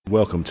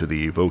Welcome to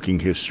the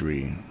Evoking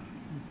History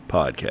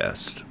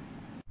podcast.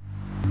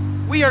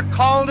 We are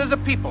called as a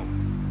people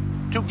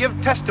to give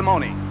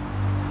testimony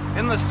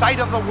in the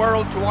sight of the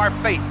world to our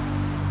faith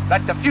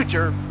that the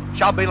future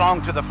shall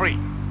belong to the free.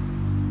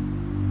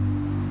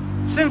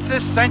 Since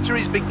this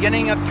century's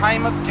beginning, a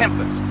time of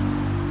tempest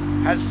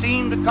has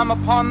seemed to come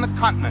upon the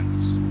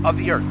continents of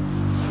the earth.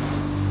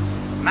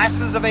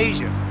 Masses of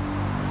Asia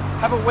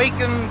have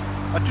awakened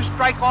to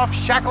strike off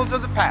shackles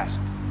of the past.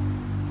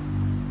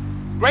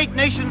 Great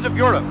nations of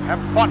Europe have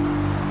fought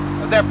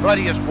their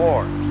bloodiest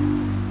wars.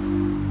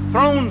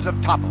 Thrones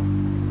have toppled,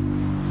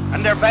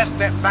 and their vast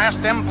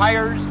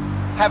empires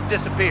have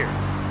disappeared.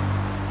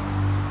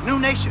 New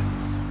nations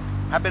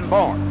have been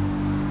born.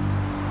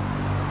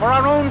 For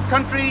our own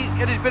country,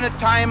 it has been a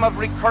time of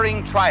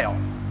recurring trial.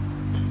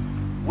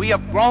 We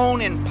have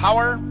grown in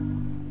power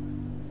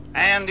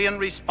and in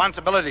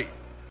responsibility.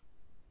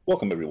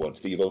 Welcome, everyone,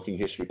 to the Evoking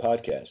History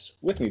podcast.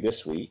 With me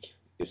this week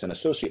is an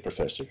associate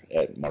professor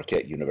at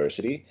Marquette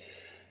University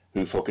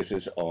who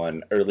focuses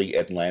on early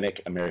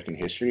Atlantic American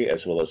history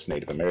as well as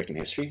Native American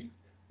history,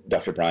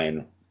 Dr.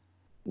 Brian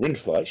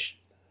Rindfleisch.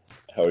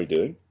 How are you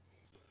doing?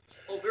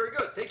 Oh, very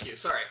good. Thank you.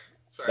 Sorry.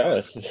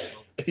 No,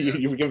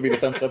 you were giving me the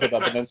thumbs up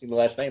about pronouncing the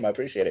last name. I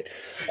appreciate it.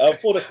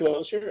 Full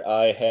disclosure,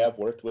 I have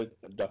worked with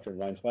Dr.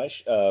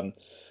 Rindfleisch.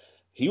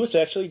 He was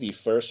actually the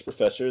first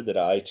professor that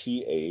I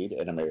TA'd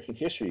an American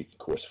history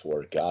course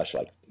for,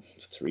 like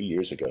 3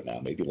 years ago now,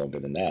 maybe longer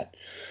than that.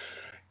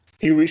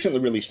 He recently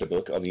released a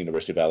book on the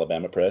University of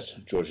Alabama Press,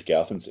 George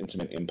Galpin's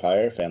Intimate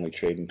Empire, Family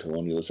Trade and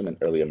Colonialism in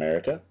Early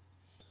America.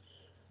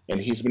 And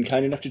he's been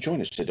kind enough to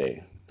join us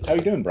today. How are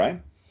you doing,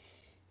 Brian?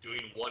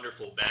 Doing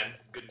wonderful, Ben.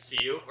 Good to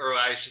see you. Or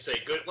I should say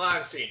good. Well,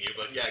 I'm seeing you,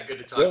 but yeah, good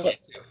to talk to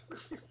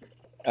you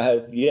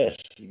too. Yes,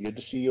 good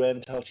to see you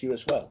and talk to you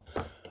as well.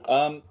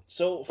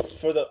 So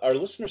for our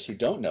listeners who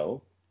don't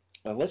know,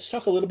 let's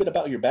talk a little bit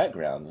about your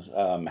background,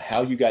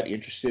 how you got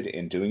interested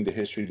in doing the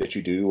history that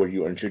you do, where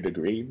you earned your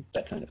degree,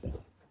 that kind of thing.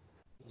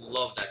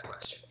 Love that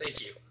question.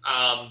 Thank you.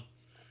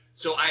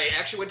 So I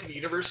actually went to the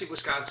University of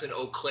Wisconsin,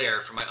 Eau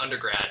Claire for my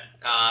undergrad,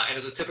 and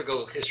as a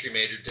typical history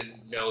major,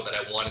 didn't know that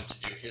I wanted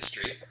to do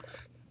history.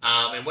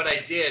 And when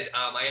I did,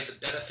 I had the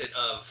benefit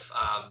of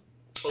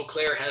Eau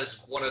Claire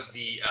has one of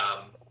the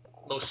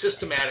most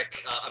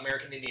systematic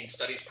American Indian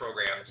Studies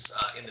programs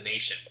in the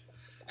nation.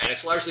 And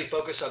it's largely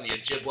focused on the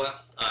Ojibwa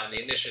and the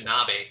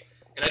Anishinaabe.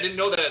 And I didn't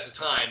know that at the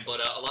time,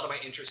 but a lot of my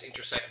interests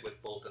intersected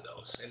with both of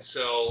those. And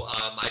so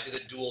I did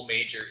a dual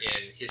major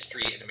in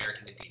history and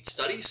American Indian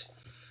Studies.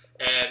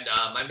 And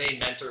my main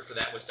mentor for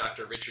that was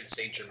Dr. Richard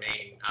St.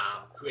 Germain,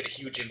 who had a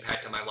huge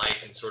impact on my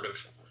life and sort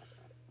of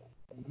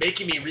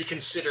making me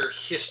reconsider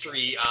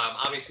history,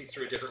 obviously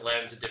through a different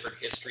lens, a different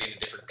history, and a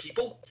different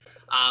people,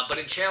 but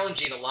in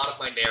challenging a lot of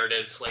my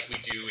narratives like we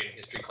do in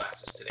history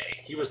classes today.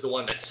 He was the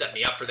one that set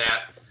me up for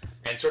that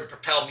and sort of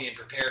propelled me and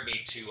prepared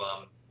me to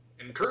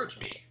encourage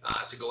me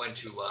to go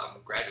into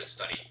graduate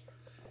study.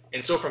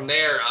 And so from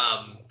there,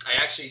 I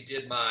actually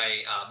did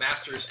my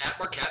master's at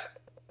Marquette.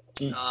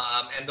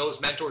 And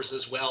those mentors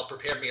as well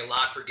prepared me a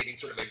lot for getting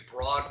sort of a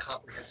broad,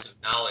 comprehensive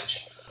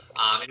knowledge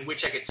in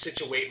which I could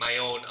situate my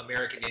own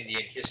American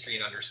Indian history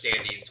and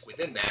understandings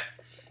within that.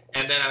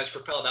 And then I was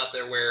propelled out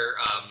there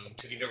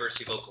to the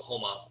University of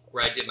Oklahoma,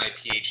 where I did my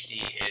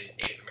PhD in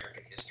Native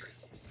American history.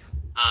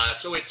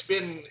 So it's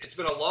been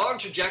a long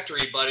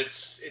trajectory, but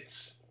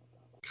it's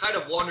kind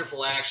of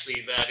wonderful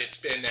actually that it's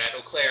been at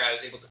Eau Claire I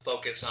was able to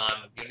focus on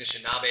the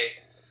Anishinaabe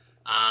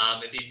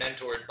and be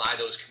mentored by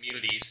those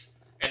communities.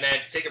 And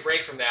then to take a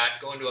break from that,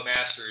 go into a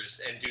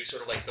master's and do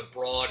sort of like the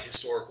broad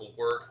historical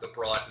work, the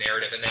broad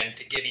narrative, and then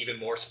to get even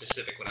more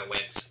specific when I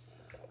went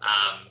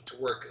to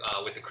work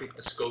with the Creek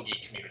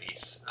Muskogee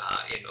communities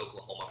in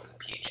Oklahoma for the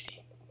PhD.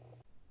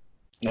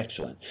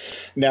 Excellent.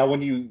 Now,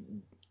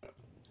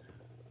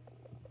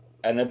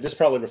 and this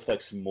probably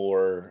reflects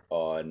more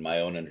on my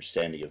own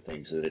understanding of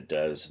things than it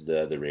does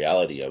the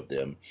reality of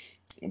them.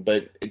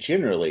 But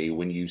generally,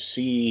 when you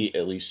see,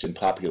 at least in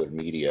popular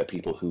media,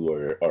 people who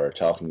are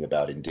talking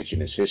about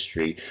indigenous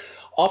history,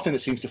 often it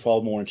seems to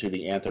fall more into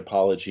the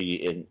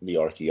anthropology and the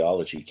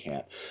archaeology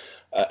camp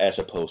as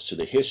opposed to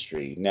the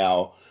history.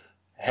 Now,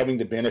 having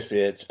the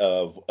benefit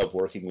of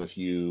working with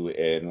you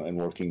and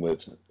working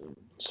with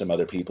some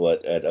other people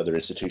at other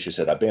institutions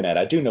that I've been at,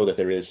 I do know that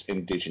there is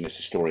indigenous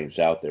historians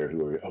out there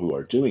who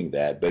are doing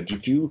that. But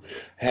did you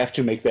have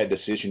to make that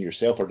decision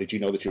yourself, or did you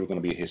know that you were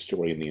going to be a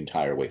historian the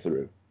entire way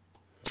through?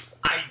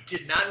 I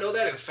did not know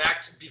that. In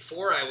fact,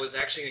 before I was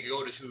actually going to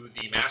go to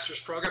the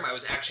master's program, I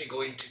was actually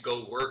going to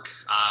go work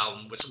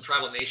with some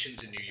tribal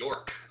nations in New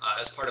York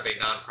as part of a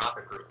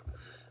nonprofit group.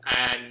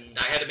 And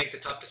I had to make the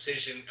tough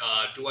decision,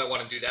 do I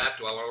want to do that?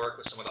 Do I want to work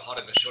with some of the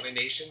Haudenosaunee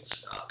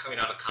nations coming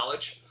out of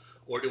college?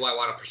 Or do I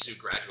want to pursue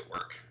graduate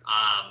work?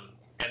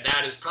 And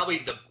that is probably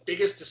the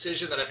biggest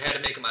decision that I've had to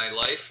make in my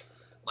life.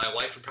 My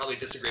wife would probably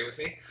disagree with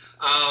me.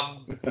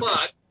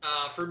 But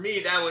for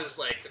me, that was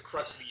like the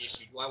crux of the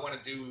issue. Do I want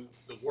to do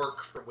the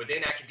work from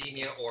within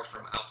academia or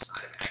from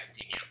outside of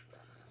academia?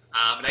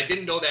 And I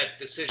didn't know that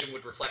decision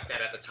would reflect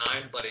that at the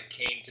time, but it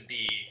came to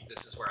be,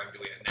 this is where I'm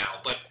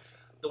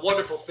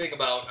wonderful thing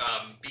about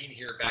being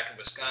here back in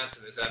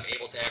Wisconsin is that I'm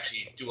able to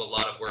actually do a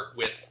lot of work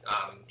with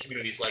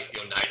communities like the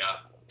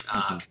Oneida,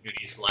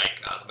 communities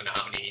like the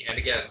Menominee, and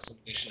again, some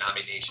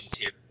Anishinaabe nations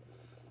here,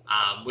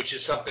 which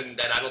is something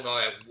that I don't know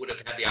I would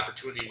have had the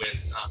opportunity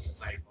with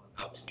if I had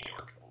gone out to New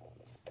York.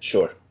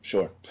 Sure,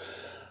 sure.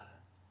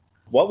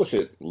 What was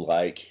it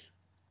like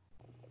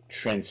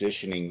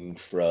transitioning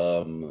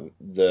from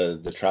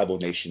the tribal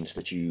nations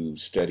that you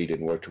studied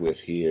and worked with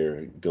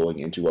here going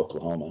into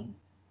Oklahoma?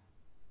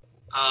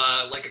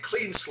 Like a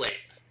clean slate.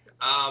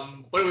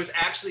 But it was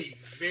actually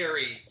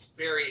very,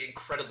 very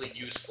incredibly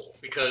useful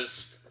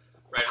because,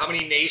 right, how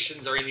many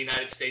nations are in the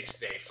United States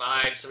today?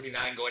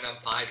 579 going on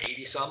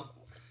 580 some.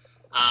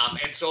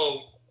 And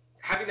so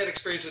having that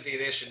experience with the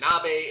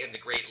Anishinaabe and the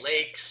Great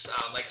Lakes,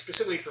 like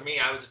specifically for me,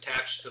 I was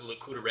attached to the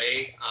Lakota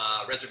Ray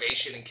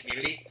reservation and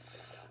community.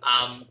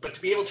 But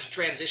to be able to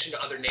transition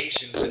to other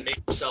nations and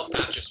make yourself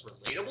not just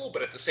relatable,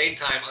 but at the same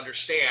time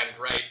understand,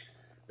 right,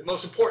 the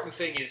most important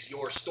thing is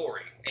your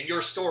story. And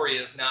your story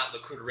is not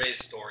Lakota Ray's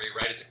story,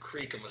 right? It's a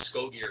Creek, a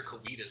Muskogee, or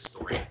Coweta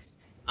story.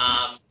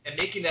 And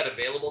making that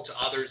available to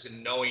others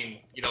and knowing,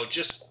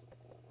 just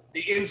the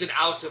ins and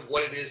outs of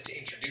what it is to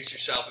introduce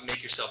yourself and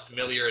make yourself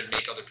familiar and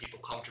make other people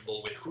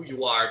comfortable with who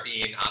you are,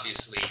 being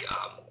obviously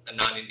a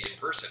non-Indian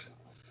person,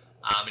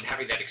 and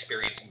having that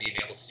experience and being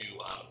able to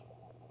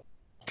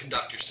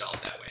conduct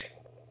yourself that way,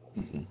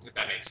 if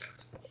that makes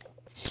sense.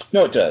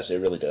 No, it does. It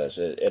really does.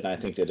 And I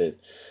think that it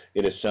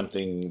is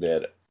something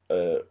that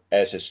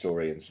as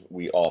historians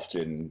we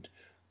often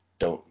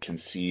don't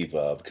conceive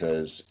of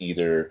because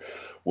either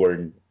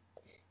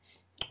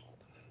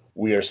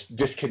we are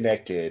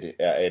disconnected,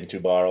 and to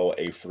borrow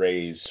a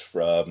phrase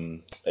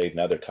from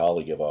another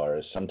colleague of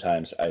ours,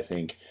 sometimes I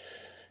think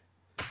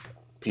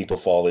people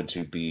fall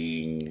into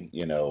being,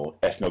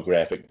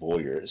 ethnographic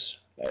voyeurs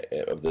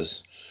of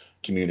this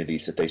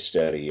communities that they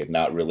study and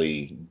not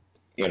really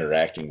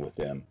interacting with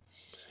them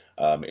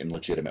in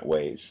legitimate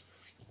ways.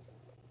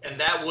 And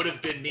that would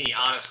have been me,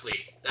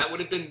 honestly. That would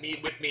have been me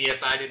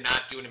if I did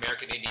not do an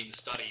American Indian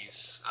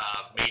Studies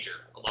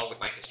major along with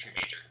my history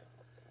major.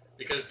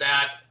 Because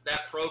that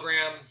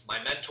program,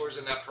 my mentors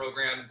in that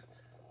program,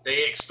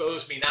 they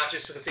exposed me not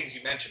just to the things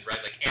you mentioned, right,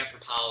 like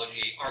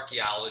anthropology,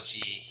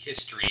 archaeology,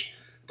 history,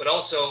 but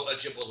also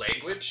Ojibwa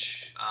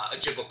language,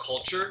 Ojibwa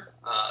culture,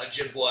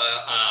 Ojibwa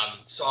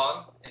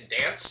song and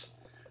dance.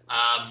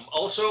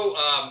 Also,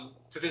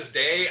 to this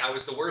day, I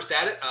was the worst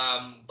at it,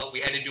 but we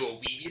had to do a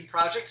weaving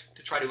project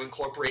to try to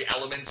incorporate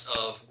elements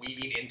of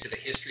weaving into the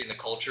history and the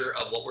culture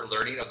of what we're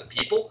learning of the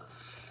people,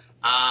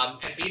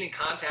 and being in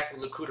contact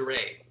with Lakota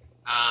Ray.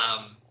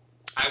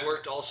 I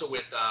worked also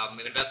with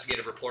an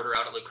investigative reporter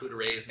out at Lakota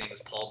Ray. His name is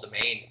Paul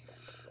Demain,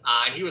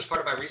 and he was part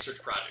of my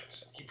research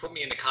project. He put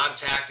me into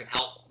contact and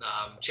helped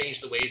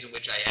change the ways in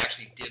which I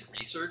actually did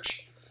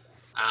research.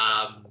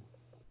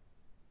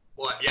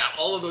 But yeah,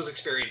 all of those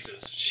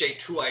experiences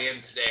shaped who I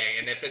am today.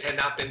 And if it had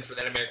not been for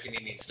that American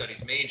Indian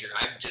Studies major,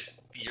 I'd just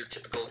be your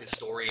typical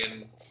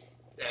historian.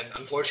 And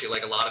unfortunately,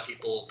 like a lot of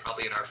people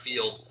probably in our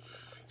field,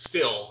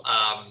 still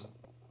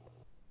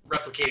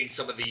replicating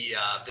some of the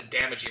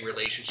damaging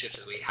relationships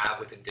that we have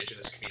with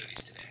indigenous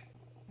communities today.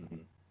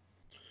 Mm-hmm.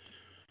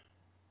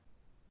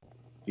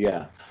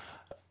 Yeah.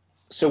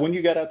 So when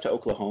you got out to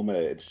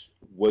Oklahoma,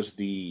 was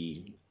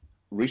the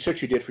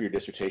research you did for your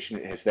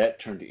dissertation, has that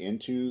turned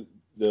into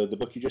the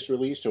book you just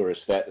released, or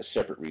is that a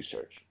separate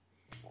research?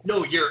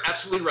 No, you're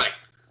absolutely right.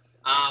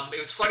 It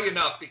was funny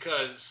enough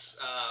because,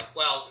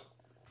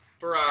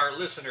 for our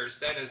listeners,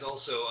 Ben is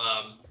also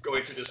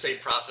going through the same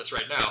process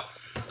right now.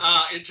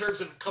 In terms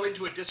of coming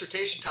to a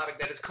dissertation topic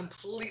that is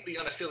completely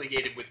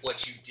unaffiliated with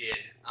what you did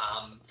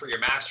for your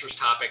master's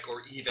topic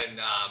or even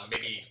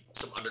maybe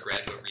some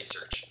undergraduate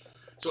research.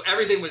 So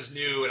everything was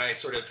new, and I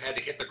sort of had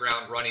to hit the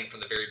ground running from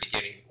the very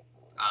beginning,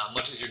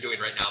 much as you're doing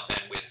right now,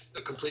 Ben, with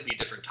a completely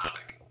different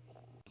topic.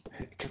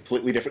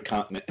 Completely different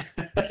continent.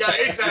 Yeah,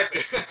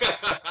 exactly.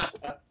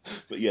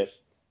 But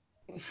yes.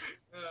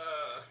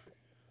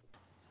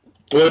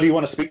 Well, do you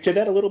want to speak to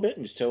that a little bit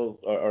and just tell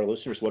our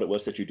listeners what it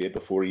was that you did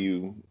before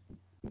you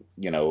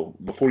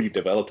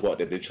developed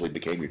what eventually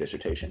became your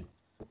dissertation?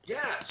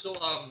 Yeah, so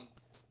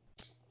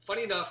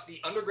funny enough, the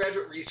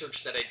undergraduate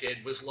research that I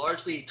did was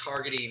largely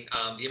targeting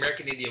the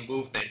American Indian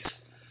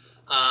movement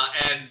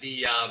and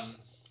the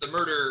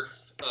murder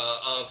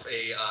of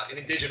an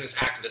indigenous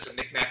activist, a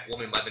Micmac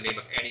woman by the name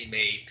of Annie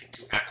Mae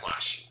Pictou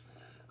Akwash.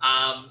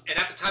 And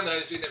at the time that I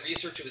was doing that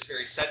research, it was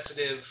very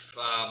sensitive.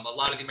 A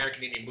lot of the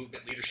American Indian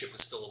movement leadership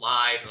was still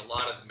alive, and a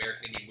lot of the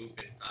American Indian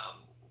movement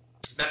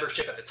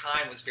membership at the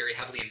time was very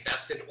heavily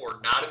invested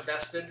or not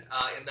invested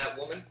in that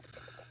woman.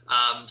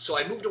 So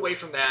I moved away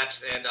from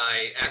that, and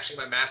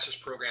my master's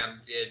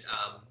program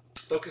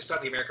focused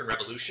on the American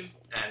Revolution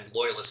and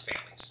Loyalist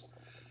families.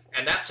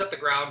 And that set the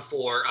ground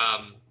for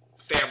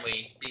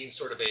family being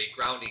sort of a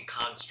grounding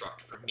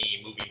construct for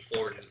me moving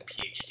forward into the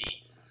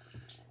PhD.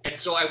 And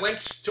so I went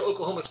to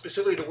Oklahoma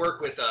specifically to work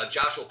with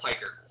Joshua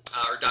Piker,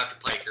 or Dr.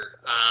 Piker,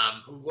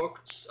 who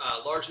works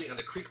largely on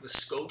the Creek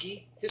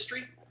Muskogee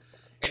history.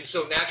 And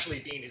so naturally,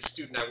 being his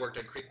student, I worked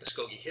on Creek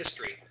Muskogee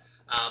history.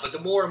 But the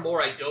more and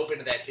more I dove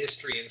into that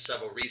history in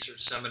several research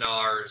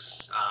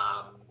seminars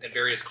and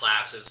various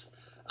classes,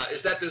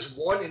 is that this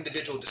one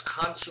individual just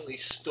constantly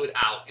stood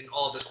out in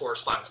all of this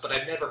correspondence. But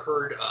I'd never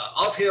heard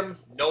of him.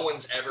 No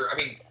one's ever. I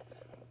mean,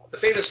 the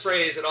famous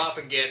phrase that I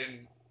often get,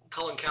 and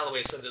Colin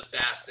Calloway said this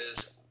best,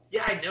 is,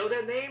 yeah, I know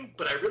that name,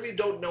 but I really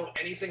don't know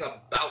anything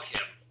about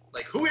him.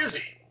 Like, who is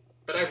he?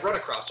 But I've run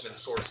across him in the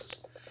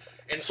sources.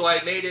 And so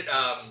I made it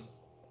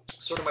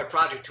sort of my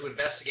project to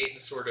investigate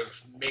and sort of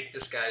make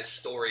this guy's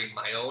story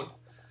my own.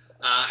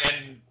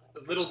 And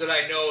little did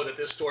I know that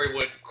this story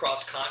would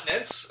cross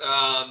continents,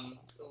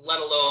 let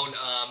alone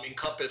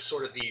encompass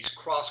sort of these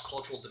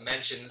cross-cultural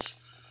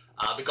dimensions.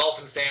 The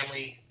Golphin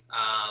family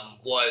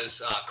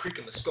was Creek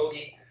and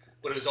Muskogee,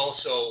 but it was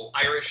also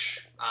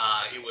Irish.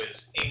 It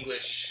was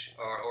English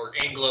or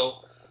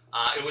Anglo.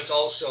 It was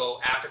also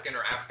African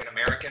or African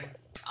American.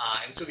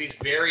 And so these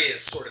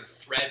various sort of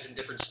threads and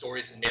different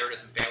stories and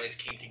narratives and families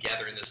came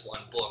together in this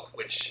one book,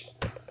 which,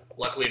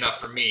 luckily enough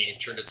for me,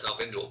 turned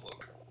itself into a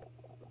book.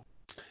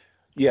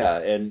 Yeah,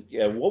 and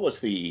what was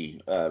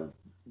the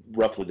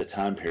roughly the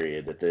time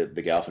period that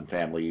the Galphin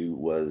family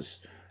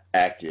was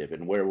active,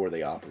 and where were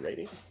they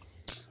operating?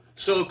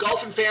 So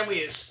Golphin family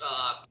is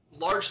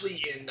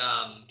largely in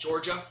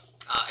Georgia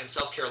and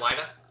South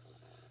Carolina.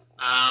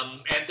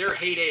 And their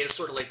heyday is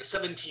sort of like the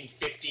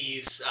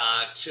 1750s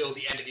till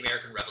the end of the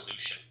American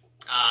Revolution.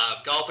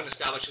 Golphin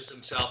establishes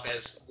himself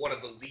as one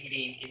of the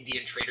leading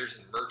Indian traders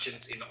and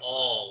merchants in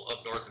all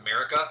of North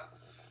America.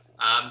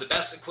 The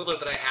best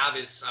equivalent that I have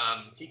is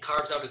he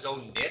carves out his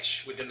own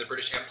niche within the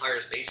British Empire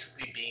as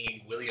basically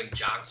being William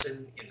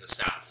Johnson in the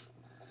South.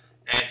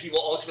 And he will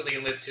ultimately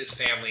enlist his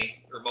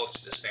family, or most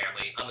of his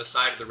family, on the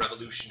side of the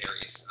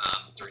revolutionaries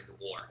during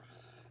the war.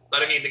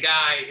 But I mean, the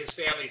guy, his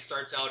family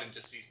starts out in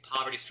just these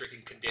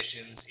poverty-stricken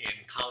conditions in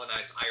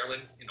colonized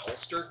Ireland, in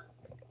Ulster,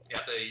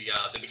 at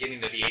the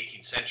beginning of the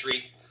 18th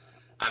century.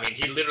 I mean,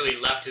 he literally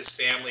left his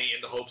family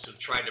in the hopes of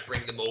trying to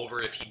bring them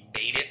over if he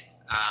made it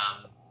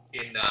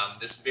in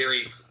this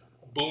very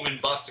boom and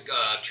bust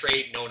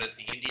trade known as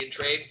the Indian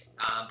trade.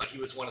 But he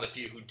was one of the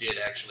few who did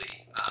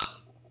actually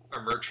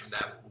emerge from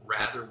that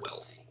rather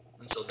wealthy.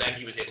 And so then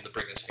he was able to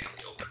bring his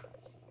family over.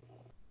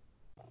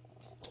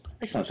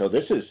 Excellent. So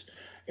this is,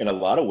 in a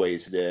lot of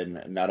ways,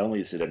 then, not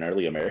only is it an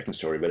early American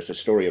story, but it's a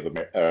story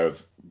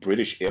of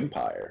British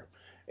Empire,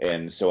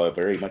 and so a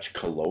very much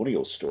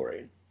colonial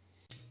story.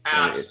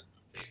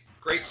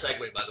 Great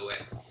segue, by the way.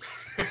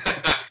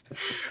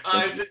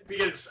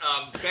 Because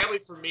family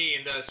for me,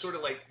 and the sort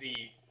of like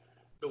the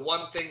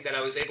one thing that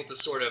I was able to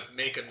sort of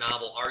make a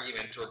novel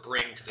argument or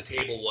bring to the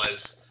table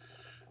was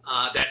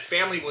that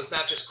family was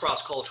not just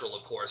cross-cultural,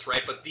 of course,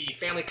 right? But the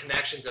family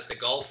connections that the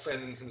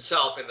Golphin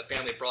himself and the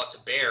family brought to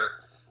bear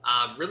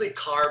really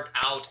carved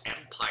out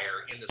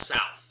empire in the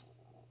South,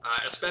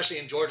 especially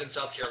in Georgia and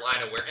South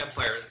Carolina, where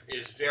empire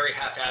is very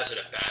haphazard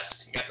at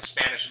best. You got the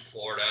Spanish in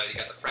Florida, you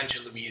got the French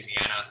in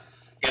Louisiana,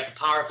 you got the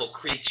powerful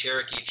Creek,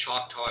 Cherokee,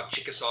 Choctaw, and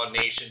Chickasaw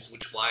nations,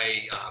 which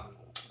why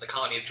the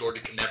colony of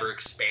Georgia can never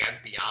expand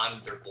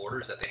beyond their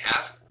borders that they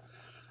have.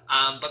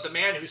 But the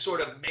man who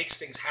sort of makes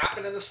things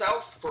happen in the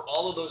South for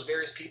all of those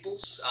various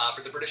peoples,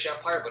 for the British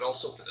Empire, but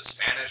also for the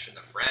Spanish and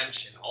the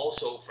French, and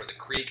also for the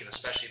Creek, and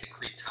especially the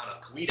Creek town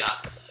of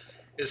Coweta,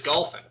 is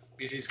Golphin,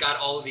 because he's got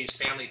all of these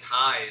family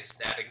ties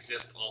that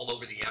exist all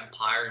over the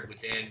empire and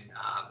within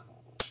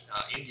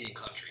Indian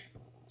country.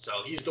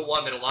 So he's the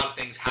one that a lot of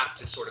things have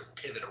to sort of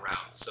pivot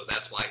around. So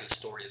that's why his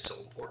story is so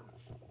important.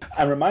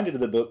 I'm reminded of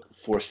the book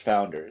Forced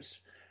Founders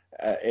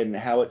and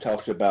how it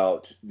talks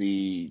about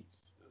the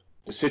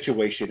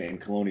situation in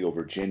colonial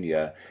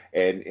Virginia.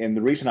 And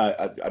the reason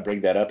I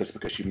bring that up is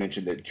because you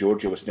mentioned that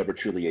Georgia was never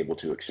truly able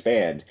to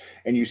expand.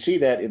 And you see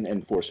that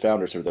in Forced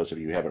Founders, for those of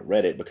you who haven't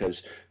read it,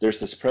 because there's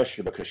this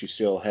pressure because you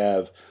still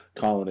have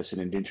colonists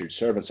and indentured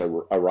servants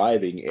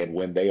arriving, and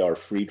when they are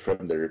freed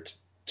from their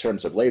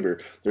terms of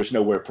labor, there's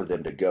nowhere for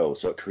them to go.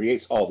 So it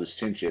creates all this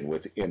tension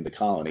within the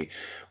colony.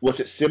 Was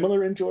it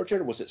similar in Georgia,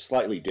 or was it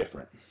slightly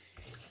different?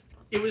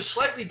 It was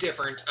slightly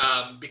different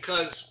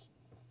because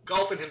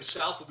Golphin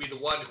himself will be the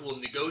one who will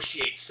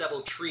negotiate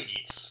several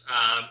treaties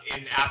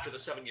after the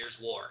 7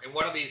 Years' War. And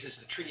one of these is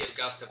the Treaty of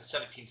Augusta of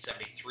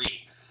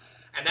 1773.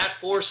 And that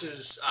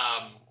forces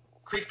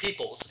Creek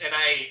peoples, and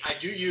I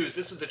do use,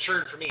 this is the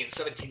turn for me in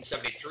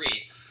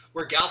 1773,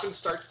 where Golphin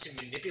starts to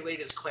manipulate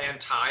his clan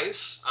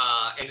ties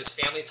and his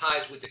family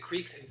ties with the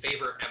Creeks in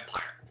favor of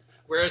empire.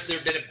 Whereas there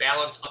had been a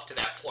balance up to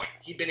that point.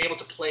 He'd been able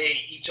to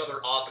play each other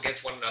off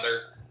against one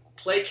another,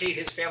 placate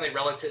his family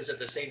relatives at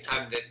the same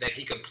time that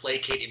he could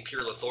placate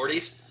imperial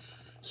authorities.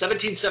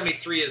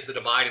 1773 is the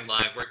dividing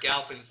line where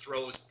Golphin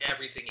throws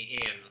everything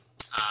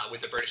in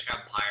with the British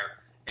Empire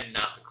and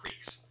not the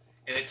Creeks.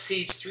 And it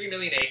cedes 3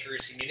 million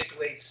acres. He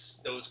manipulates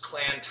those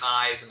clan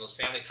ties and those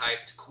family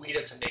ties to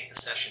Coweta to make the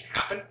cession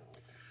happen.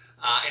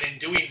 And in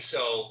doing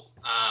so,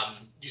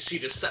 you see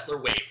the settler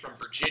wave from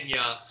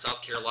Virginia,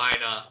 South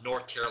Carolina,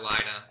 North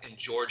Carolina, and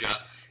Georgia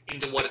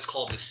into what is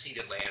called the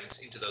ceded lands,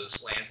 into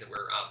those lands that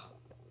were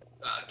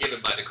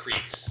given by the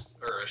Creeks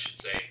or I should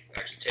say,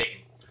 actually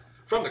taken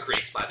from the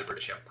Creeks by the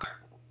British Empire.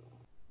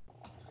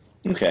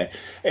 Okay,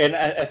 and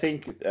I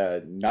think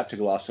not to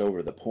gloss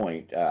over the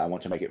point, I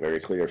want to make it very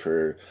clear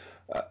for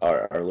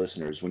our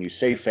listeners. When you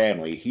say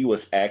family, he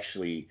was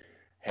actually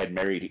had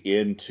married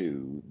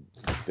into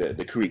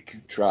the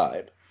Creek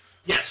tribe.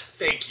 Yes,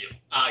 thank you.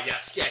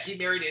 Yes, yeah, he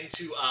married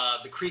into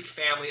the Creek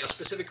family, a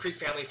specific Creek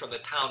family from the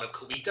town of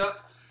Coweta,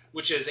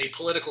 which is a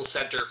political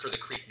center for the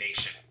Creek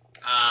Nation.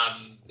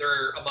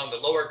 They're among the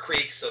lower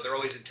Creeks, so they're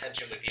always in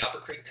tension with the upper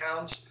Creek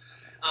towns.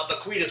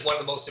 But Coweta is one of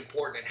the most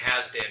important and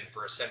has been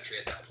for a century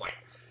at that point.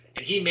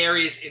 And he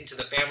marries into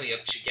the family of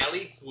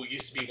Chigeli, who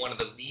used to be one of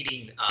the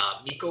leading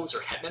Mikos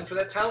or headmen for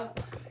that town.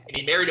 And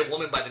he married a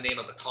woman by the name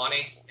of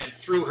Atane, and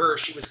through her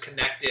he was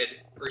connected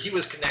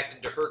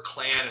to her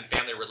clan and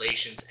family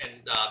relations. And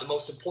the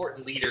most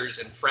important leaders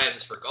and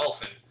friends for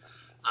Gulfin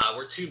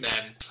were two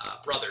men,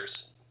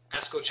 brothers,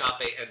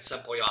 Escochape and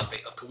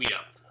Sempoyafe of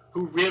Coweta,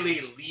 who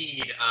really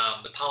lead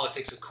the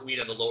politics of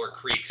Coweta and the lower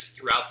Creeks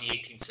throughout the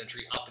 18th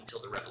century up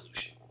until the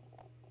Revolution.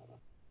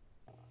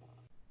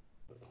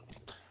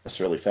 That's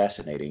really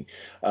fascinating.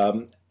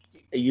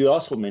 You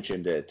also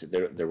mentioned that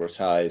there were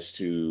ties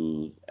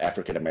to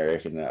African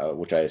American,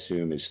 which I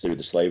assume is through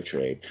the slave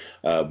trade.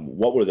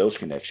 What were those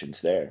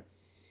connections there?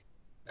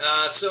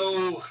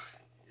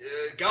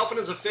 Galpin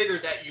is a figure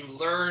that you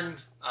learn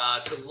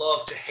to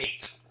love to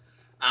hate.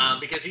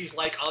 Because he's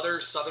like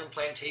other southern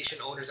plantation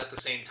owners at the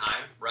same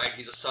time, right?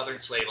 He's a southern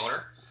slave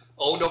owner,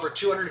 owned over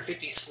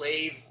 250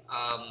 slave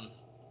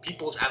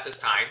peoples at this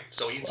time.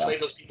 So he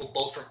enslaved those people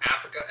both from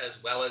Africa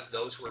as well as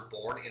those who were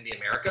born in the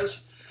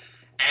Americas.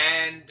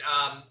 And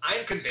I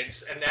am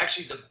convinced, and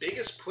actually the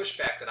biggest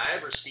pushback that I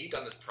have received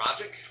on this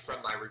project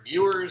from my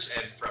reviewers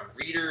and from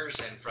readers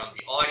and from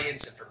the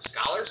audience and from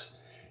scholars,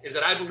 is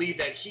that I believe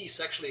that he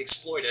sexually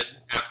exploited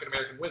African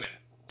American women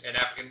and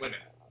African women.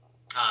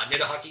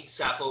 Nidahaki,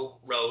 Sappho,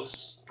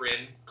 Rose,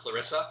 Bryn,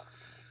 Clarissa.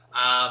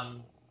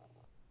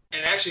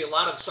 And actually a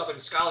lot of Southern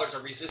scholars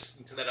are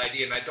resistant to that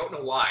idea, and I don't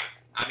know why.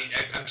 I mean,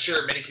 I'm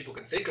sure many people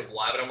can think of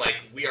why, but I'm like,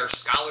 we are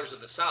scholars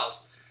of the South,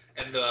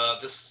 and the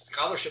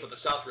scholarship of the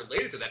South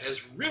related to that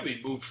has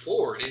really moved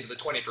forward into the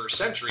 21st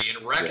century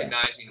in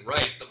recognizing,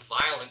 the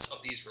violence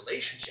of these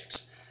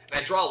relationships. And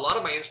I draw a lot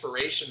of my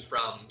inspiration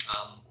from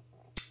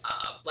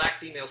black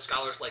female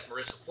scholars like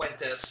Marissa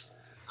Fuentes,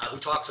 who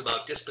talks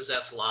about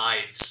dispossessed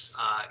lives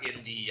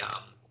in the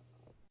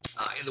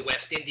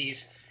West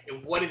Indies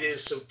and what it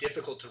is so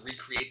difficult to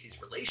recreate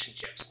these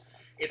relationships.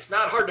 It's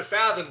not hard to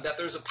fathom that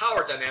there's a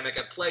power dynamic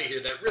at play here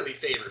that really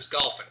favors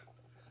Gulfin.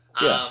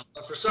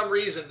 But for some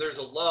reason, there's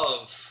a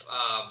love.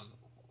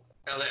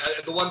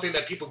 The one thing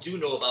that people do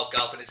know about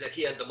Gulfin is that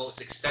he had the most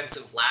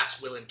extensive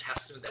last will and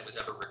testament that was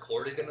ever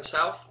recorded in the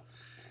South.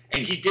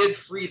 And he did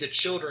free the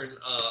children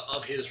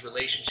of his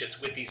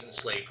relationships with these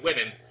enslaved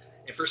women.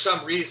 And for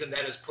some reason,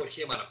 that has put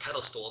him on a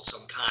pedestal of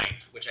some kind,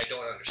 which I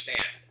don't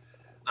understand.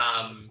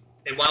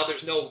 And while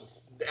there's no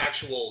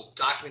actual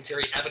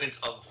documentary evidence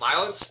of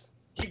violence,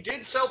 he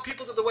did sell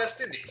people to the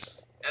West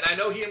Indies. And I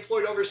know he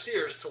employed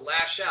overseers to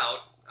lash out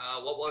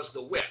what was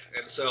the whip.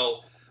 And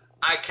so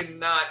I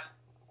cannot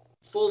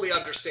fully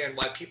understand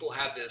why people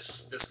have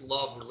this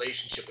love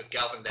relationship with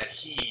Galvin that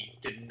he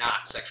did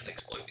not sexually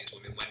exploit these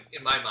women, when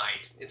in my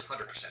mind, it's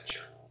 100%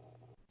 sure.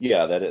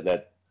 Yeah,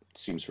 that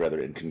seems rather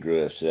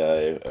incongruous.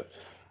 A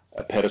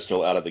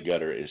pedestal out of the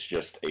gutter is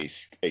just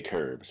a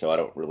curb, so I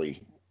don't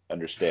really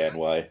understand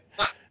why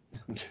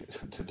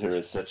there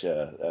is such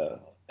an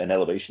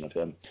elevation of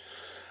him.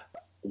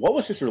 What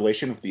was his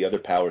relation with the other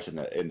powers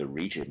in the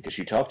region? Because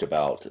you talked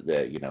about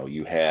that,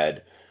 you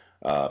had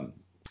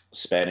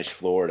Spanish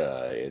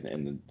Florida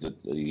and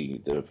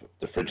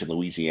the French in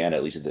Louisiana,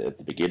 at least at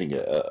the beginning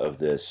of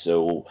this.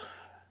 So,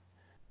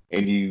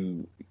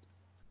 and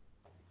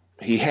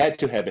he had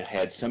to have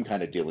had some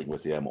kind of dealing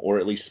with them, or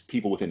at least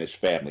people within his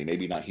family.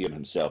 Maybe not him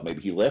himself.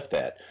 Maybe he left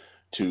that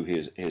to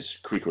his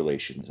Creek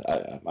relations.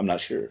 I'm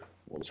not sure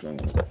what was going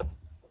on with that.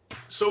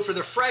 So for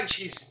the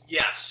French,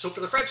 So for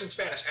the French and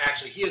Spanish,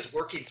 actually, he is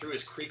working through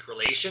his Creek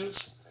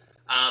relations.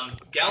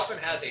 Galfin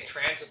has a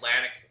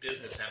transatlantic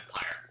business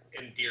empire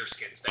in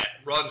deerskins that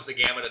runs the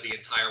gamut of the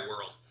entire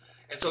world.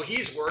 And so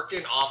he's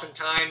working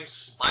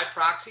oftentimes by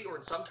proxy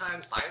or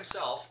sometimes by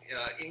himself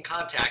in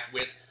contact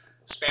with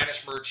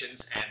Spanish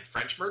merchants and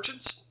French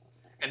merchants.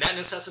 And that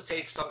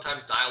necessitates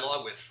sometimes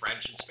dialogue with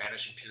French and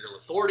Spanish imperial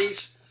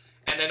authorities.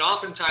 And then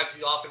oftentimes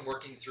he's often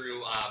working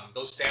through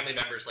those family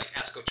members like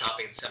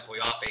Escochape and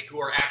Sempoyafe, who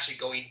are actually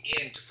going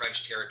into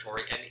French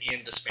territory and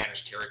into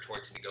Spanish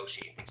territory to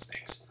negotiate these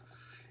things.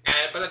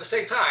 But at the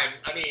same time,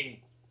 I mean,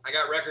 I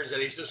got records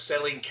that he's just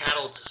selling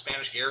cattle to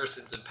Spanish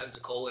garrisons in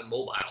Pensacola and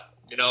Mobile,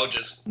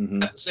 just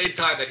at the same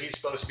time that he's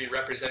supposed to be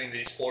representing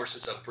these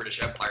forces of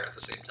British Empire at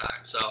the same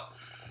time. So,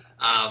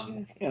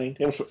 I mean,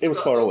 it was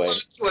far away.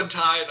 It's one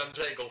tie and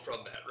untangle from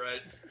that,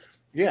 right?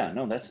 Yeah,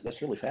 no,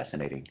 that's really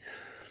fascinating.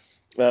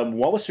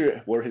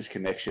 Were his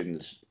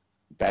connections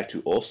back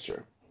to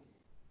Ulster?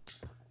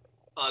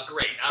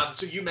 Great.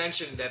 So you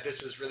mentioned that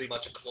this is really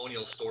much a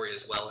colonial story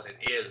as well, and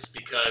it is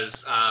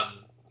because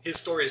his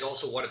story is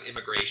also one of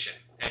immigration,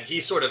 and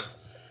he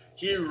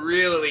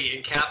really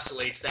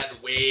encapsulates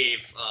that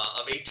wave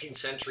of 18th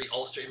century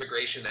Ulster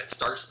immigration that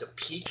starts to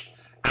peak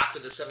after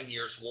the 7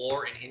 Years'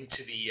 War and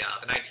into the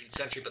 19th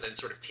century, but then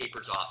sort of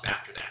tapers off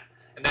after that.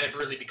 And then it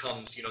really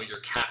becomes, your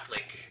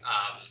Catholic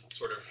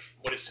sort of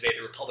what is today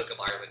the Republic of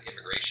Ireland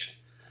immigration.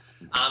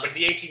 But in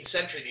the 18th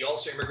century, the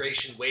Ulster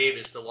immigration wave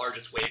is the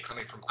largest wave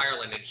coming from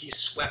Ireland, and he's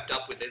swept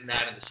up within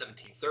that in the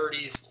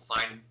 1730s to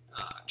find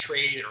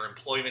trade or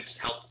employment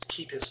to help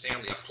keep his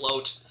family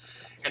afloat.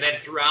 And then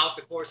throughout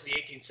the course of the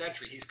 18th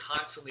century, he's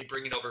constantly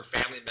bringing over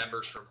family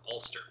members from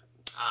Ulster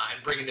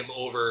and bringing them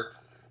over.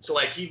 So,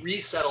 like, he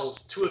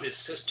resettles two of his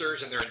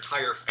sisters and their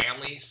entire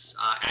families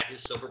at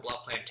his Silver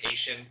Bluff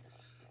plantation.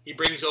 He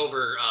brings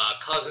over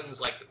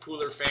cousins like the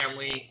Pooler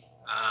family,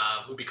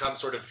 who become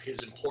sort of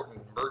his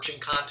important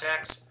merchant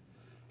contacts.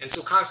 And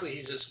so constantly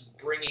he's just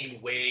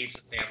bringing waves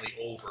of family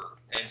over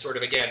and sort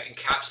of, again,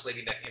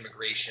 encapsulating that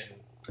immigration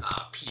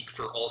peak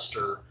for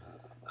Ulster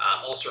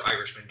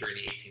Irishmen during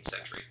the 18th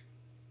century.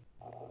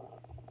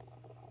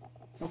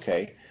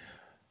 Okay.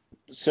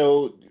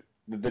 So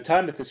the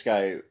time that this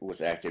guy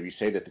was active, you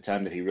say that the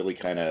time that he really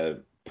kind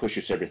of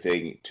pushes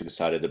everything to the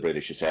side of the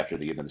British is after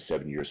the end of the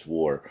 7 Years'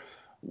 War.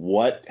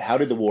 How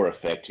did the war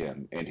affect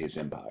him and his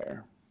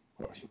empire?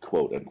 Or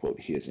quote unquote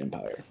his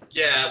empire.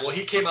 Yeah, well,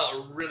 he came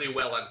out really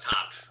well on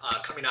top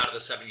coming out of the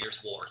 7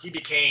 Years' War. He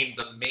became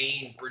the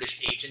main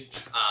British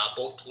agent,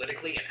 both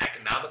politically and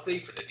economically,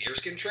 for the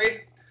deerskin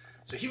trade.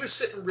 So he was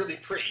sitting really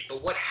pretty.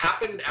 But what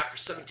happened after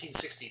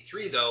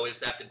 1763, though, is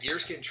that the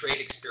deerskin trade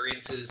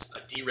experiences a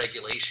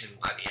deregulation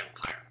by the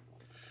empire.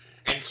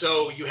 And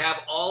so you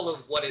have all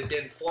of what had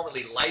been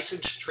formerly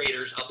licensed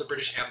traders of the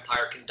British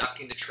Empire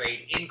conducting the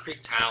trade in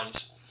Creek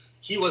towns.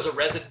 He was a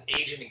resident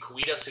agent in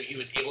Coweta, so he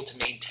was able to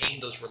maintain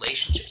those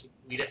relationships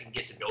in Coweta and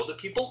get to know the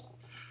people.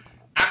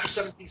 After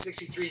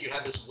 1763, you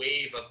have this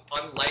wave of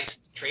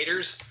unlicensed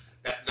traders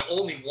that the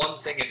only one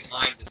thing in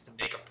mind is to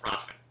make a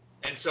profit.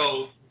 And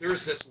so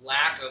there's this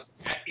lack of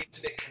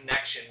intimate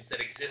connections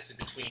that existed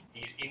between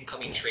these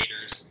incoming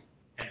traders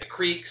and the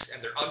Creeks,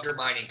 and they're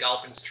undermining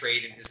Galpin's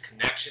trade and his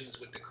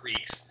connections with the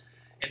Creeks.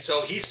 And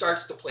so he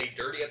starts to play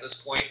dirty at this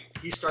point.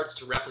 He starts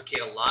to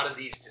replicate a lot of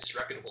these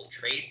disreputable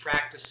trade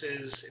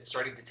practices and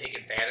starting to take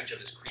advantage of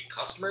his Creek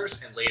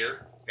customers and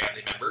later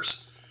family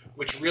members,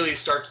 which really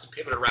starts to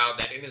pivot around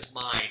that in his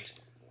mind.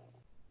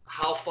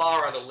 How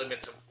far are the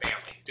limits of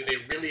family? Do they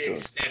really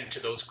extend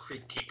to those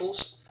Creek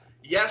peoples?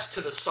 Yes,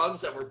 to the sons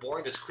that were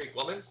born this Creek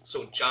woman,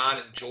 so John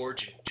and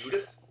George and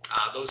Judith.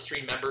 Those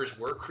three members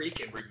were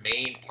Creek and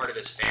remained part of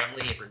his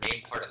family and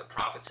remained part of the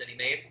profits that he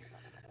made.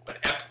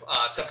 But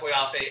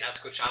Sempoyafe,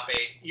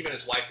 Escochape, even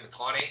his wife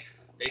Matane,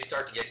 they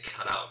start to get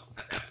cut out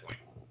at that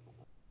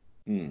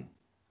point.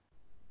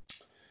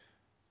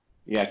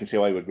 Yeah, I can see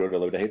why you would grow to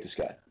love to hate this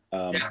guy.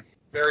 Yeah,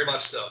 very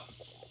much so.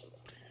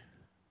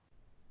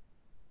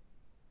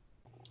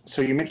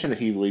 So you mentioned that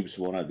he leaves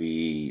one of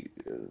the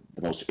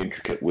most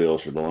intricate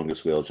wills or the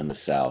longest wills in the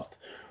South.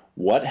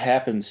 What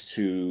happens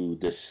to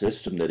this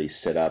system that he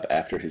set up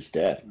after his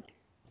death?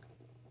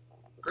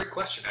 Great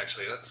question,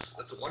 actually.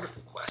 That's a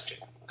wonderful question.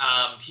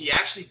 He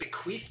actually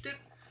bequeathed it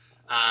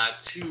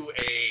to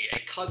a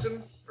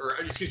cousin, or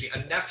excuse me,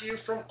 a nephew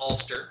from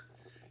Ulster,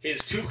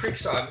 his two Creek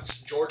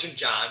sons, George and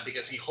John,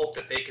 because he hoped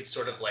that they could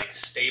sort of like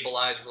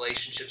stabilize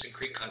relationships in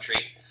Creek country.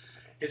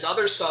 His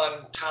other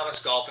son,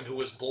 Thomas Galpin, who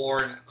was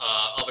born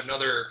of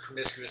another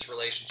promiscuous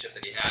relationship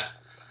that he had,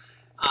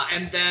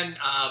 and then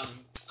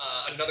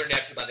another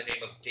nephew by the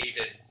name of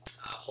David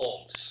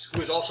Holmes,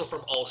 who is also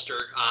from Ulster.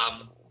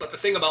 But the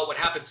thing about what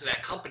happens to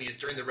that company is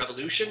during the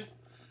Revolution,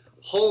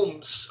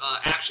 Holmes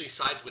actually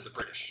sides with the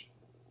British,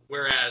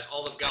 whereas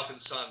all of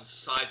Galpin's sons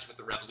sides with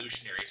the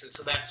revolutionaries. And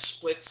so that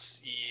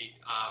splits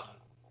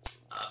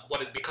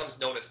what becomes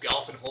known as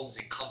Galpin, Holmes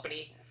and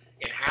Company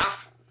in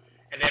half.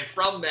 And then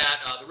from that,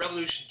 the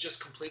revolution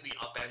just completely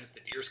upends the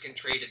deerskin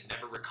trade and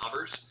never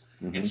recovers.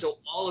 Mm-hmm. And so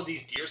all of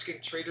these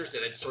deerskin traders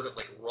that had sort of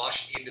like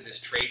rushed into this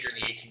trade during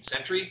the 18th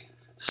century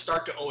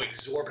start to owe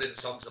exorbitant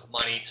sums of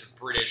money to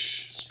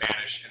British,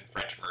 Spanish, and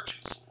French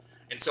merchants.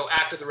 And so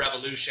after the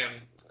revolution,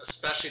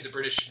 especially the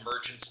British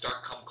merchants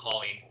start come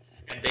calling,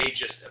 and they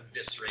just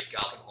eviscerate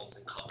Galpin, Holmes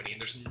and Company,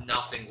 and there's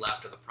nothing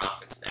left of the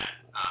profits that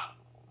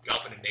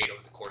Galpin had made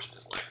over the course of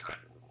his lifetime.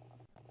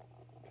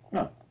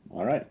 Oh,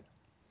 all right.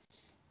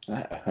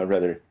 A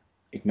rather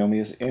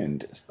ignominious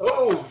end.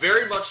 Oh,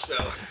 very much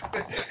so.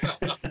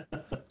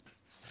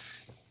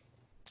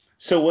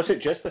 So was it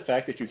just the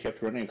fact that you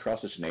kept running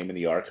across his name in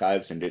the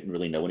archives and didn't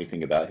really know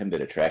anything about him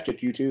that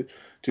attracted you to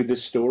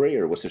this story,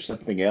 or was there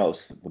something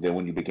else then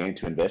when you began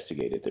to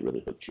investigate it that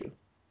really hooked you?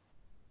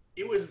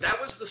 That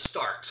was the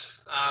start,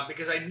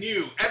 because I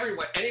knew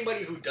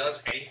anybody who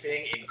does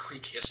anything in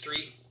Creek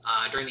history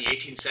during the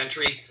 18th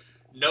century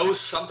knows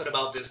something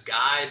about this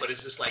guy, but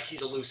it's just like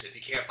he's elusive.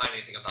 You can't find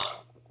anything about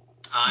him.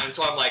 And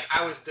so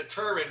I was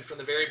determined from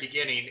the very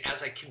beginning,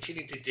 as I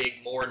continued to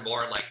dig more and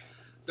more, I'm like,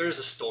 there's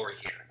a story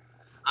here.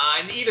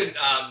 And even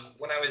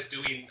when I was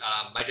doing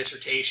my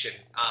dissertation,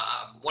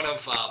 one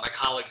of my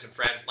colleagues and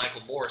friends,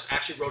 Michael Morse,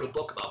 actually wrote a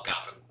book about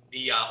Gotham,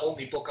 the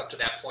only book up to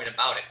that point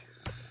about it.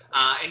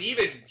 And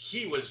even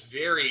he was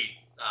very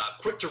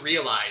quick to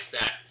realize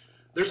that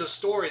there's a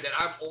story that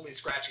I'm only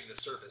scratching the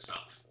surface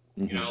of.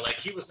 You know, like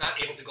he was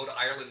not able to go to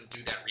Ireland and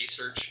do that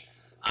research.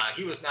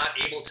 He was not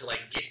able to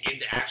like get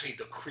into actually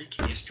the Creek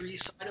history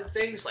side of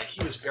things. Like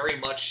he was very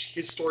much,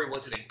 his story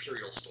was an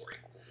imperial story.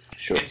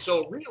 Sure. And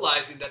so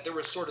realizing that there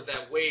was sort of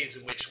that ways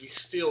in which we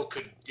still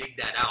could dig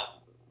that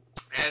out.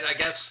 And I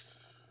guess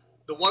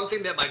the one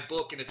thing that my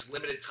book in its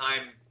limited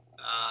time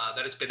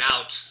that it's been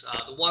out,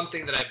 the one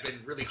thing that I've been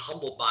really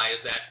humbled by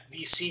is that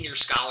these senior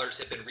scholars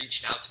have been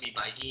reaching out to me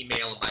by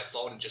email and by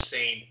phone and just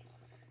saying,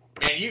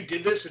 man, you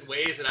did this in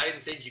ways that I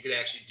didn't think you could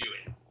actually do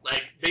it.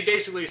 Like they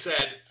basically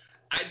said,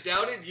 I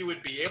doubted you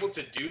would be able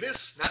to do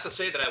this. Not to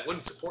say that I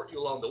wouldn't support you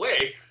along the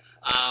way,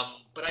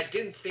 but I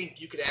didn't think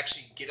you could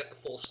actually get at the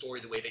full story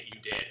the way that you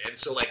did. And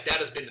so like that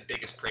has been the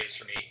biggest praise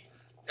for me.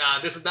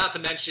 This is not to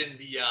mention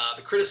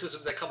the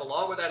criticisms that come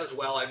along with that as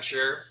well, I'm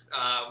sure,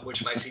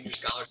 which my senior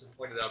scholars have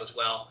pointed out as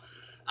well,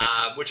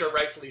 which are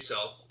rightfully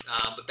so.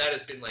 But that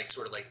has been like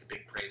sort of like the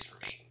big praise for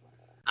me.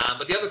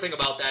 But the other thing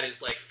about that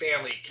is like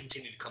family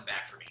continued to come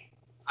back for me.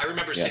 I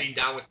remember sitting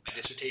down with my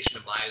dissertation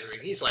advisor,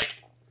 and he's like,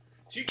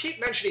 so you keep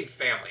mentioning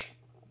family.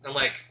 I'm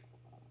like,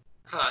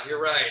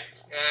 you're right.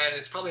 And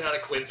it's probably not a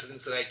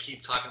coincidence that I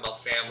keep talking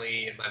about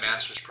family in my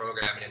master's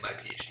program and in my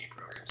PhD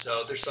program.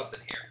 So there's something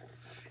here.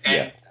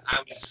 And I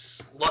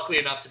was luckily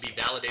enough to be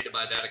validated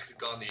by that. It could have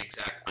gone the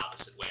exact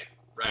opposite way,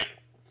 right?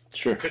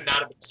 Sure. It could not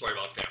have been a story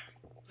about family.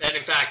 And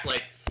in fact,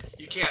 like,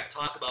 you can't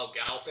talk about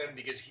Galfin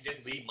because he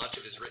didn't leave much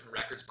of his written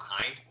records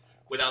behind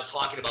without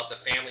talking about the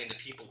family and the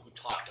people who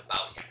talked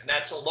about him. And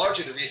that's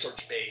largely the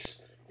research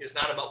base is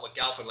not about what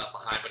Galfin left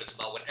behind, but it's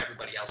about what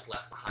everybody else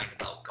left behind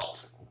about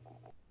Galfin.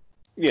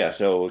 Yeah,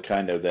 so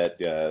kind of that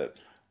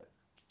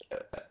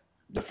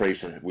the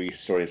phrase that we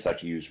historians like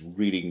to use,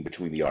 reading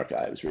between the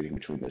archives, reading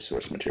between the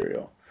source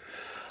material.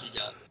 You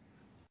got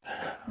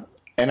it.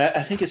 And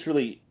I think it's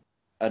really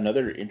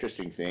another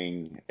interesting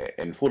thing,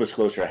 and full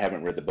disclosure, I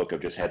haven't read the book.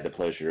 I've just had the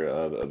pleasure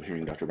of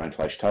hearing Dr.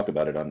 Rindfleisch talk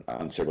about it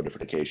on several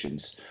different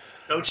occasions.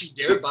 Don't you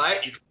dare buy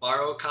it. You can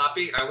borrow a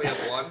copy. I only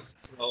have one,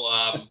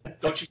 so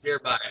don't you dare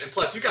buy it. And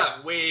plus, you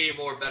got way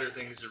more better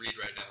things to read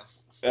right now.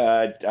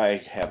 I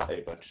have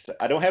a bunch of stuff.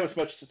 I don't have as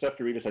much stuff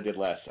to read as I did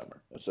last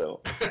summer,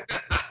 so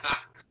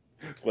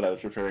when I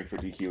was preparing for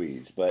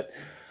DQEs. But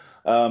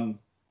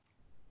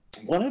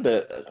one of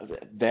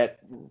that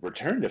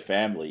return to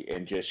family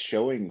and just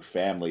showing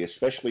family,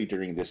 especially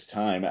during this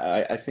time,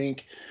 I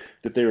think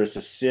that there is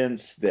a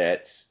sense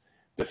that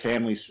the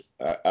families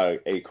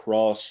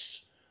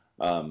across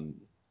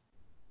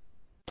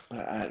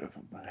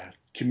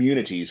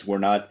communities were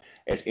not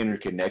as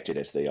interconnected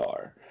as they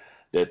are.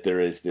 That there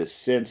is this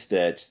sense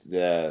that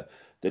the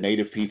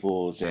native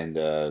peoples and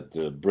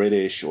the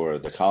British or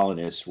the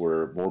colonists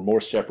were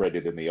more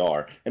separated than they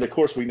are. And of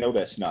course, we know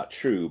that's not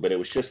true, but it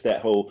was just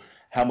that whole,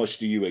 how much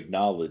do you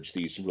acknowledge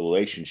these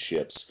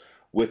relationships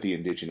with the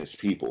indigenous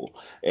people?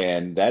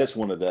 And that is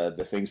one of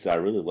the things that I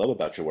really love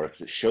about your work,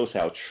 is it shows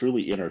how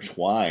truly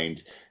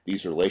intertwined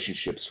these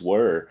relationships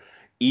were,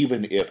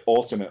 even if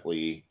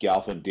ultimately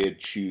Galfin did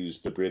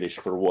choose the British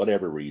for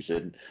whatever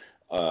reason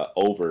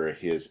over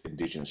his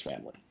indigenous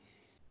family.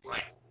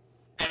 Right.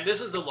 And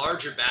this is the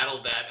larger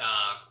battle that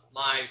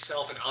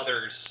myself and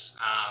others,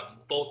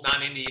 both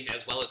non-Indian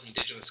as well as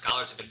indigenous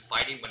scholars, have been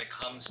fighting when it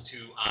comes to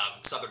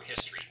Southern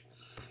history.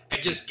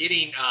 And just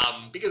getting,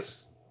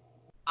 because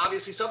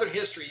obviously Southern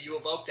history, you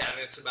evoke that, and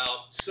it's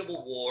about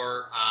Civil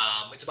War,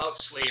 it's about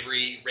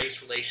slavery,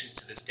 race relations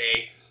to this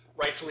day,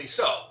 rightfully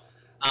so.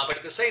 But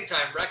at the same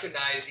time,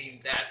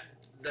 recognizing that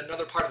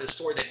another part of the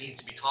story that needs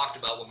to be talked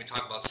about when we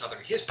talk about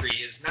Southern history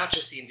is not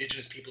just the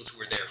indigenous peoples who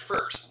were there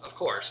first, of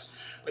course,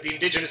 but the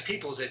indigenous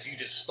peoples, as you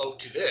just spoke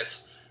to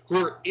this, who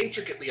are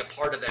intricately a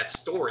part of that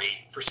story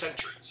for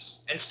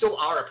centuries, and still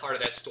are a part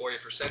of that story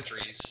for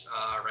centuries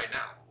right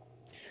now.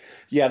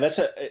 Yeah,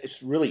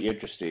 it's really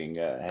interesting.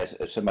 As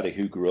somebody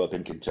who grew up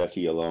in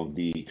Kentucky along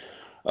the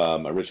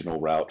original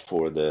route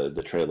for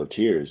the Trail of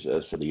Tears,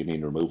 so the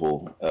Indian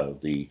removal of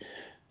the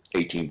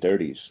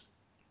 1830s,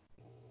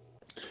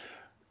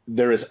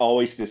 there is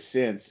always this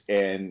sense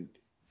and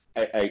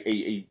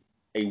a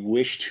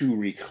wish to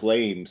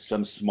reclaim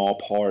some small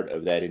part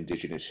of that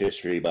indigenous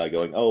history by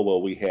going, oh,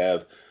 well,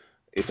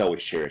 it's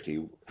always Cherokee.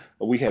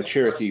 We have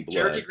Cherokee blood.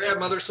 Cherokee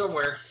grandmother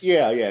somewhere.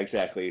 Yeah,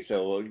 exactly.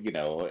 So,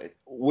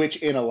 which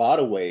in a lot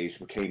of ways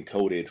became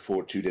coded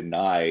to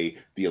deny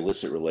the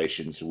illicit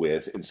relations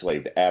with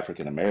enslaved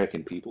African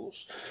American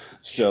peoples.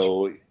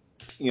 So,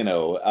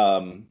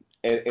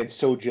 and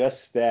so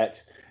just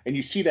that, and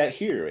you see that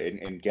here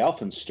in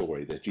Galfin's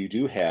story, that you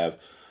do have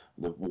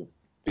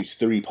these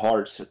three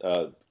parts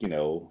of,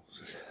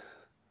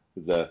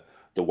 the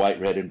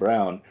white, red, and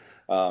brown,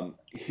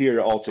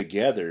 here all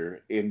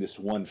together in this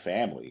one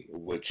family,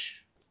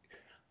 which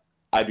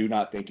I do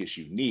not think is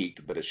unique,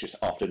 but it's just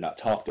often not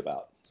talked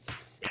about.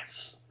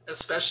 Yes.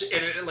 especially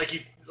and like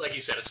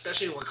you said,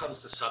 especially when it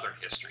comes to Southern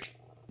history.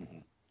 Mm-hmm.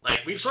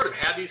 Like we've sort of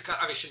had these.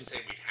 I shouldn't say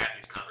we've had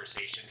these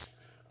conversations,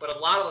 but a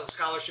lot of the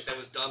scholarship that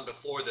was done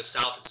before the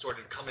South had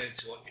started coming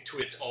into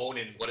its own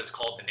in what is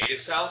called the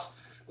Native South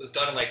was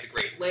done in like the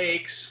Great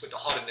Lakes with the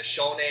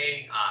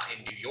Haudenosaunee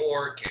in New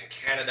York and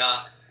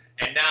Canada,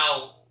 and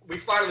now we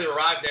finally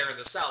arrived there in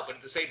the South. But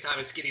at the same time,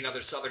 it's getting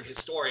other Southern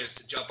historians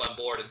to jump on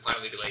board and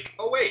finally be like,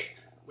 oh wait,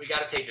 we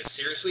got to take this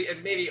seriously,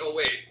 and maybe oh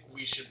wait,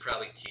 we should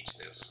probably teach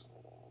this.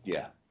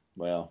 Yeah.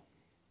 Well,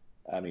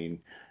 I mean,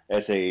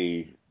 like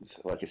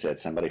I said,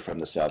 somebody from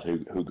the South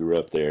who grew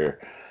up there,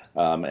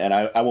 and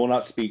I will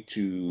not speak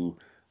to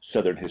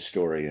Southern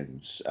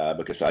historians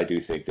because I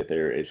do think that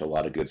there is a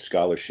lot of good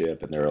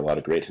scholarship and there are a lot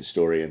of great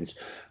historians,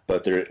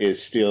 but there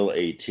is still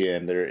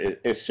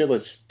it still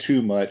is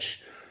too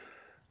much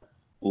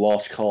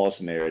lost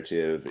cause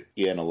narrative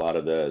in a lot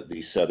of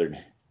the Southern,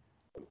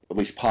 at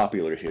least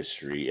popular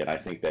history, and I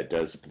think that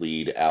does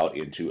bleed out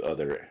into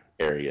other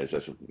areas,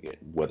 as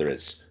whether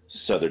it's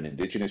Southern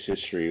indigenous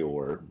history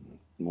or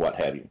what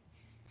have you.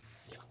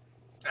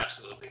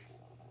 Absolutely.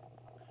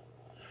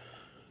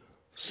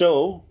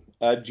 So,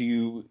 do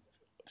you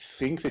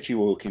think that you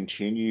will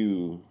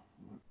continue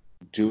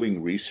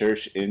doing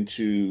research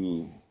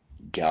into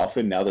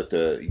Galpin now that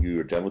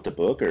you're done with the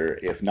book, or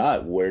if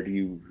not, where do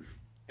you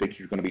think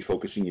you're going to be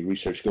focusing your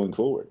research going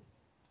forward?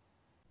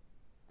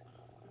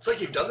 It's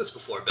like you've done this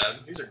before, Ben.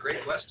 These are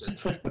great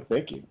questions.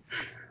 Thank you.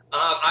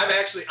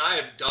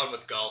 I am done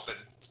with Galpin.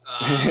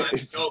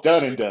 It's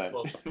done and done.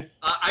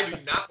 I do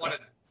not want to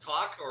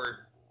talk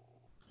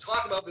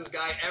about this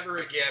guy ever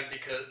again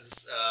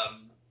because,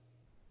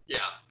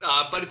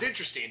 but it's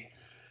interesting.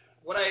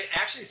 What I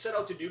actually set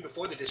out to do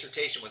before the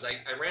dissertation was I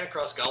ran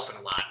across Galpin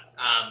a lot,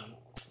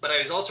 but I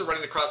was also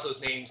running across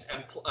those names,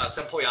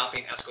 Sempoyafi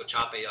and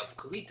Escochape of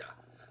Cowita,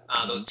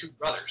 those two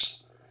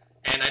brothers.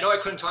 And I know I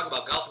couldn't talk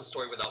about Galpin's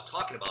story without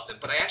talking about them,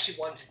 but I actually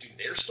wanted to do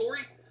their story.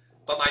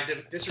 But my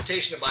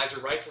dissertation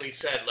advisor rightfully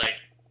said, like,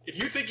 if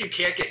you think you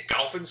can't get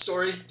Galpin's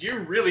story, do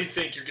you really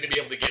think you're going to be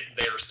able to get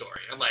their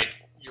story? I'm like,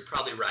 you're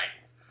probably right.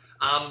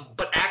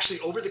 But actually,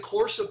 over the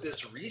course of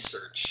this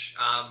research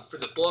for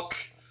the book,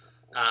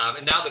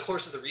 and now the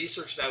course of the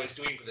research that I was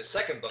doing for the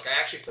second book, I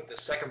actually put the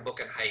second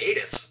book in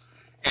hiatus.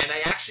 And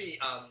I actually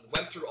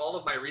went through all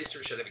of my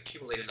research that I've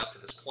accumulated up to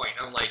this point.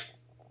 And I'm like,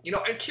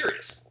 I'm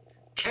curious.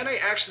 Can I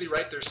actually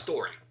write their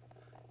story?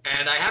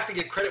 And I have to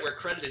give credit where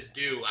credit is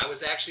due. I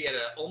was actually at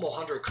an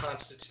Omohundro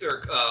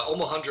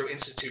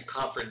Institute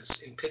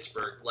conference in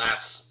Pittsburgh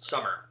last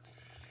summer,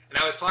 and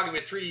I was talking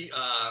with three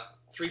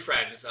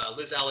friends,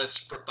 Liz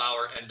Ellis, Brooke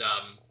Bauer, and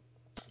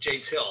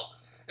James Hill.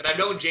 And I've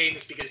known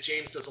James because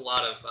James does a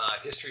lot of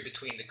history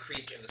between the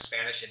Creek and the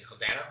Spanish in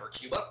Havana or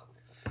Cuba.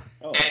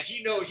 Oh. And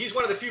he's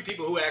one of the few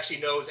people who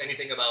actually knows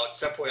anything about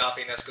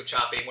Sempoyafi and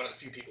Escochape, one of the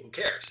few people who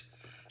cares.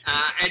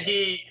 And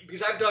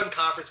because I've done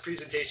conference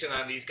presentation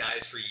on these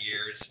guys for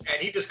years, and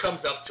he just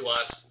comes up to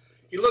us.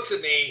 He looks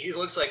at me. He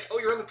looks like, oh,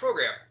 you're on the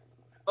program.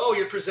 Oh,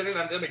 you're presenting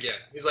on them again.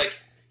 He's like,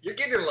 you're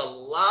getting a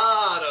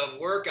lot of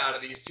work out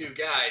of these two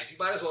guys. You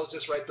might as well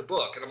just write the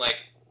book. And I'm like,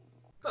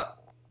 huh,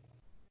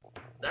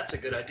 that's a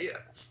good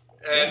idea.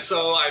 And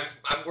so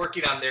I'm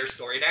working on their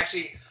story. And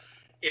actually,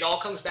 it all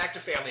comes back to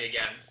family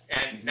again.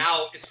 And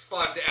now it's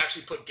fun to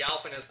actually put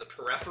Galpin as the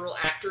peripheral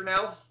actor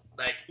now.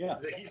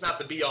 He's not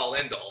the be-all,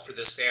 end-all for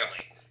this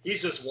family.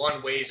 He's just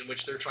one ways in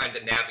which they're trying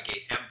to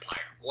navigate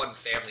empire, one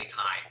family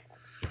tie.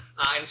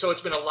 And so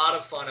it's been a lot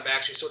of fun of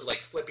actually sort of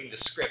like flipping the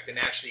script and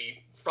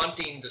actually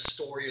fronting the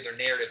story or their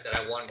narrative that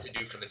I wanted to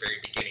do from the very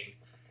beginning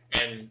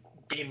and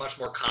being much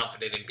more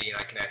confident in being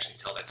I can actually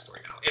tell that story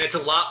now. And it's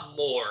a lot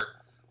more,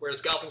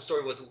 whereas Galpin's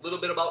story was a little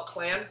bit about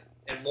clan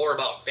and more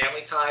about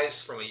family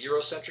ties from a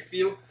Eurocentric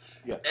view.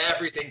 Yeah.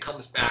 Everything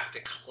comes back to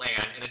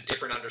clan and a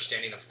different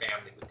understanding of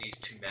family with these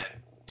two men.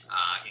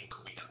 In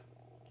Cowita.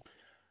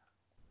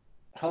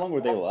 How long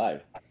were they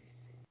alive?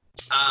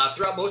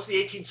 Throughout most of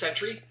the 18th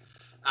century.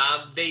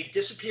 They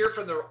disappear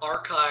from the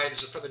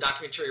archives or from the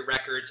documentary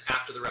records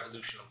after the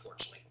Revolution,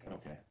 unfortunately.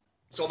 Okay.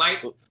 So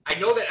I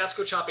know that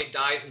Escochape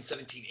dies in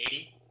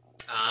 1780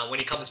 when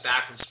he comes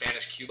back from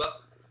Spanish Cuba,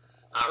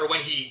 or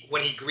when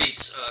he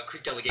greets a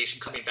Creek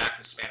delegation coming back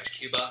from Spanish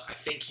Cuba. I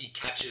think he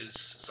catches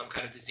some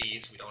kind of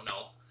disease. We don't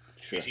know.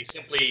 Sure. Because he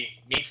simply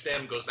meets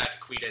them, goes back to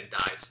Cowita, and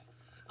dies.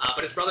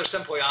 But his brother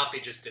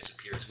Sempoyafi just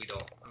disappears. We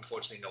don't,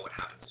 unfortunately, know what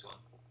happens to him.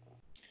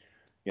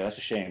 Yeah, that's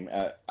a shame.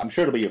 I'm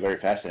sure it'll be a very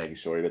fascinating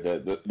story,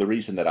 but the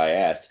reason that I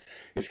asked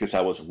is because I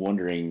was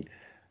wondering,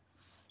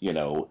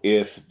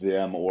 if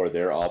them or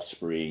their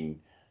offspring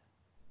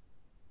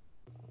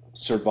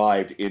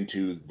survived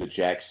into the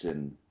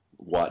Jackson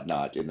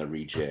whatnot in the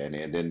region,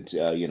 and then,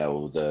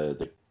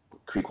 the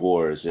Creek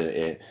Wars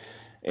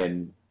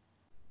and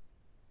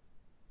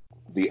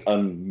the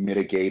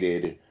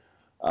unmitigated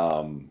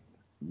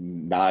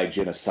nigh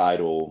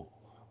genocidal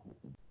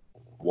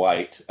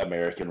white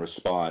American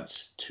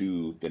response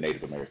to the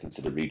Native Americans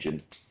of the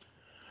region.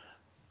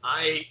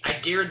 I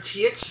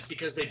guarantee it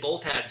because they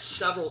both had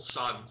several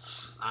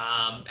sons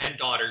and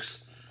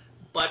daughters.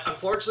 But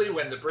unfortunately,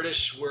 when the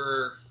British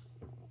were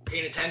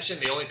paying attention,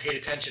 they only paid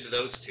attention to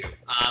those two.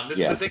 This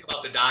is Yeah. the thing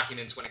about the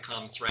documents when it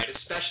comes, right,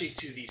 especially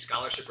to the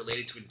scholarship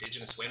related to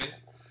Indigenous women.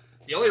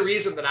 The only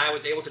reason that I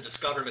was able to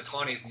discover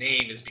Matawne's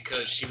name is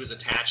because she was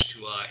attached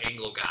to an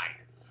Anglo guy.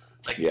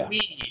 Like, Yeah.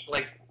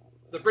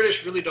 the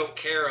British really don't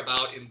care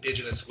about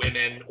Indigenous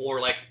women or,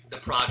 like, the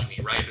progeny,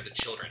 right, or the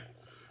children.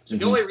 So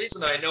the only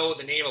reason that I know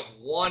the name of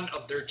one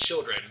of their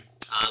children,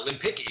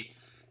 Limpiki,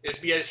 is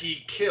because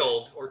he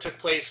killed or took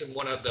place in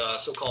one of the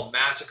so-called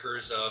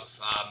massacres of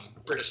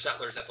British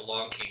settlers at the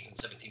Long Kings in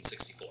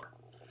 1764.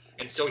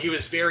 And so he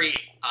was very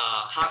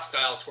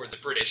hostile toward the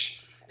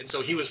British, and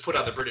so he was put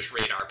on the British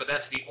radar. But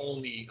that's the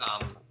only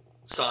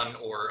son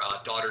or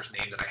daughter's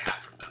name that I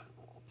have from them.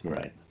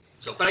 Right.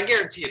 So, but I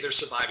guarantee you they're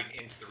surviving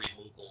into the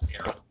removal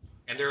era,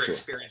 and they're Sure.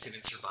 experiencing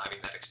and surviving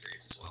that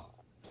experience as well.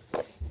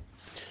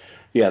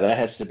 Yeah, that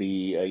has to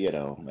be,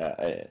 and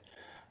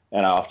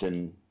I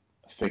often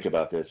think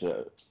about this.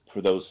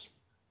 For those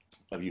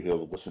of you who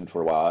have listened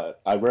for a while,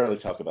 I rarely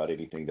talk about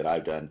anything that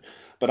I've done,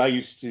 but I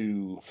used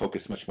to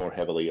focus much more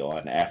heavily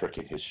on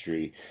African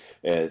history,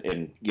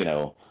 and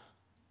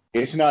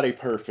it's not a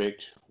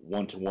perfect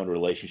one-to-one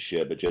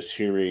relationship, but just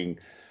hearing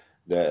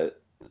the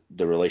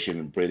relation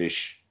of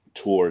British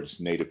towards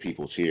Native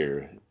peoples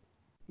here,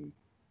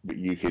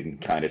 you can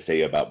kind of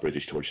say about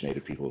British towards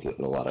Native peoples in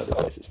a lot of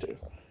other places too.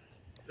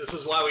 This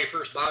is why we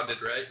first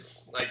bonded, right?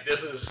 Like,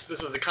 this is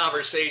the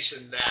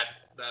conversation that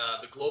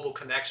the global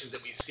connections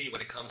that we see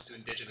when it comes to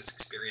Indigenous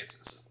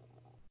experiences.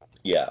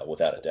 Yeah,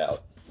 without a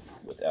doubt.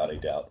 Without a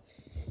doubt.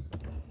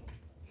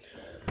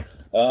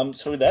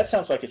 So that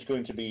sounds like it's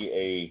going to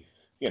be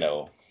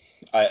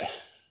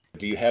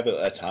do you have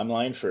a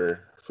timeline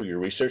for your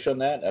research on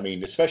that? I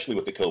mean, especially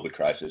with the COVID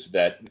crisis,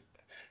 that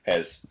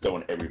has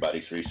thrown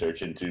everybody's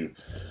research into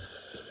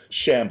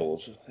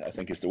shambles, I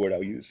think is the word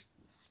I'll use.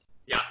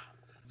 Yeah.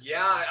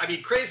 Yeah, I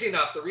mean, crazy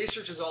enough, the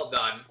research is all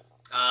done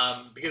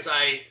because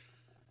I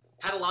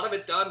had a lot of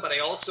it done, but I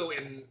also,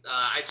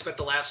 I spent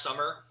the last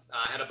summer,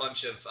 had a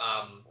bunch of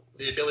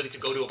the ability to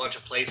go to a bunch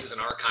of places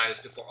and archives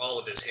before all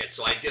of this hit.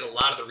 So I did a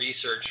lot of the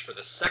research for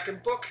the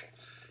second book,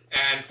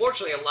 and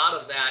fortunately, a lot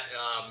of that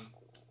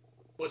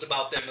was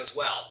about them as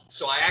well.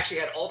 So I actually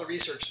had all the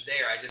research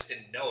there. I just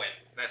didn't know it,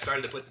 and I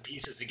started to put the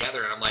pieces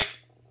together, and I'm like,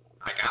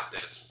 I got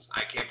this.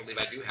 I can't believe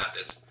I do have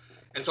this.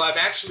 And so I've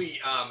actually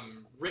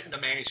written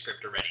a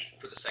manuscript already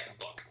for the second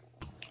book.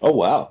 Oh,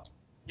 wow.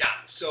 Yeah,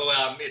 so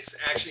it's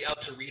actually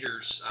out to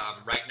readers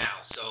right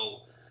now.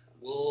 So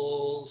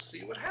we'll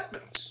see what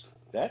happens.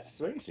 That's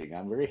amazing.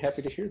 I'm very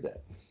happy to hear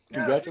that. Yeah,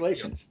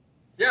 Congratulations.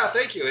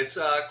 Thank you. It's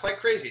quite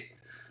crazy.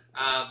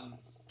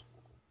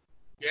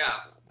 Yeah,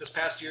 this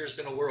past year has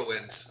been a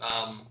whirlwind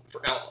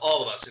for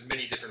all of us in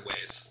many different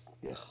ways.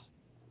 Yes.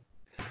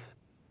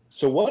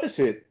 So what is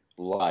it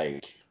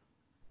like,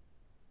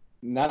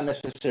 not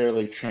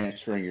necessarily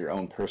transferring your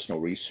own personal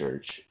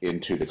research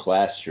into the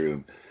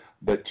classroom,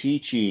 but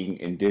teaching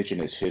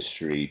Indigenous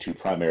history to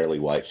primarily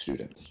white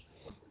students?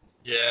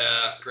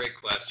 Yeah, great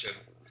question.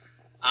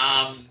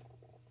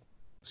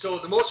 So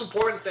the most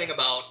important thing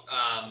about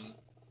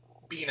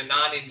being a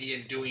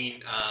non-Indian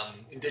doing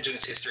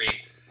Indigenous history,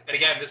 and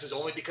again, this is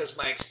only because of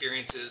my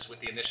experiences with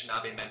the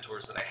Anishinaabe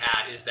mentors that I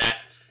had, is that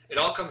it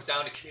all comes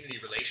down to community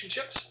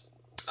relationships.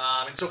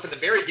 And so from the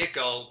very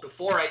get-go,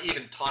 before I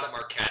even taught at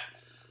Marquette,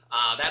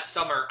 that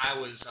summer I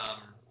was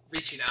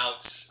reaching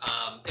out,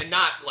 and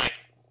not like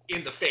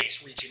in the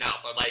face reaching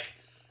out, but like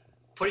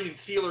putting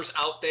feelers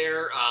out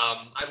there.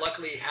 I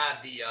luckily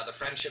had the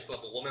friendship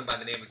of a woman by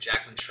the name of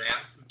Jacqueline Schramm,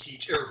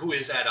 who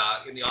is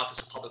in the Office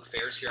of Public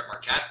Affairs here at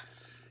Marquette,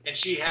 and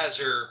she has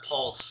her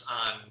pulse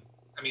on.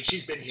 I mean,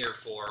 she's been here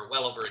for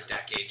well over a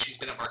decade. She's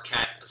been at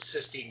Marquette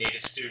assisting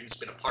Native students,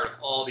 been a part of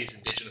all these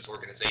Indigenous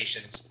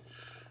organizations.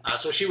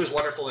 So she was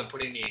wonderful in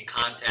putting me in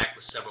contact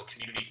with several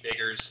community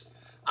figures.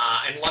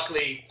 And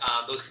luckily,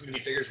 those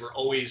community figures were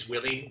always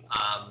willing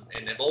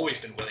and have always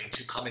been willing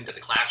to come into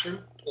the classroom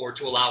or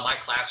to allow my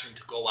classroom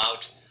to go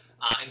out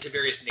into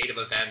various Native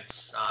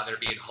events that are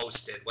being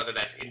hosted, whether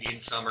that's Indian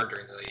Summer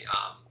during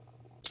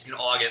in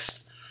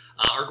August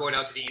or going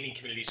out to the Indian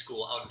Community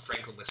School out in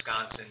Franklin,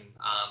 Wisconsin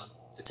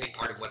to take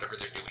part in whatever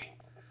they're doing.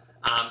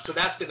 So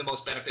that's been the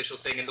most beneficial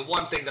thing. And the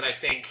one thing that I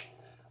think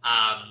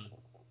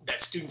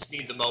that students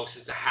need the most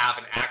is to have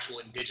an actual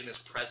Indigenous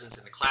presence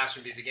in the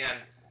classroom because, again,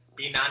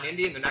 being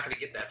non-Indian, they're not going to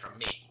get that from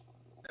me.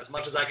 As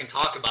much as I can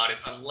talk about it,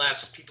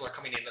 unless people are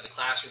coming into the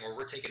classroom or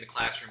we're taking the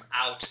classroom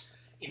out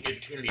into the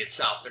community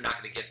itself, they're not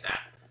going to get that.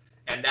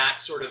 And that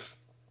sort of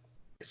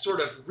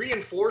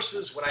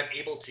reinforces what I'm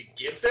able to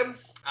give them.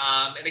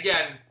 And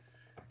again,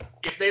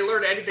 if they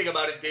learn anything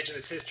about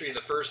Indigenous history in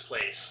the first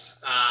place,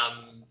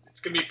 it's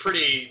going to be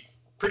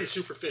pretty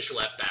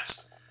superficial at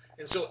best.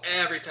 And so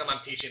every time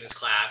I'm teaching this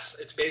class,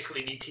 it's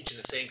basically me teaching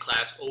the same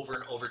class over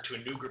and over to a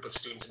new group of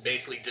students and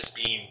basically just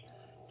being,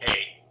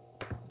 hey,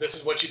 this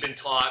is what you've been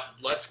taught.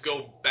 Let's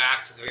go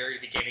back to the very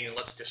beginning and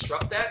let's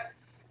disrupt that.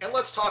 And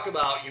let's talk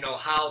about,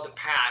 how the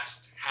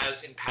past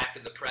has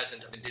impacted the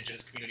present of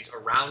Indigenous communities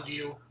around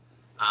you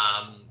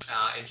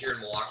and here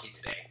in Milwaukee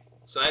today.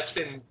 So that's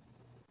been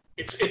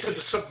it's a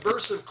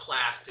subversive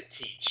class to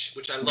teach,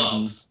 which I Hmm.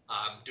 love,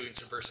 doing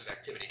subversive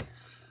activity.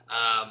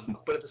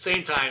 But at the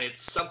same time,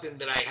 it's something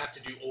that I have to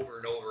do over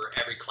and over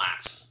every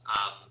class,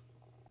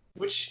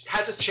 which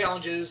has its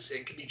challenges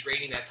and can be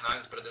draining at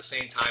times, but at the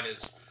same time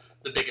is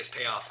the biggest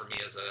payoff for me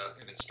as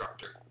an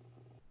instructor.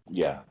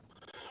 Yeah.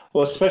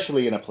 Well,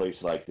 especially in a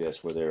place like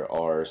this where there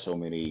are so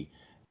many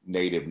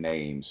native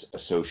names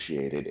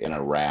associated and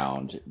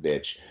around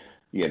that,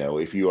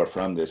 if you are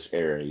from this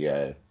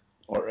area,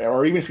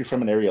 or even if you're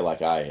from an area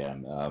like I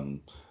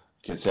am,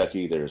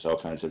 Kentucky, there's all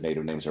kinds of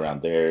native names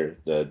around there.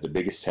 The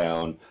biggest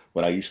town,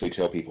 when I usually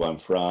tell people I'm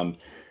from,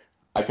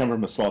 I come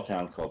from a small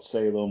town called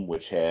Salem,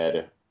 which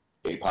had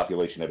a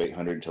population of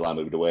 800 until I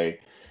moved away.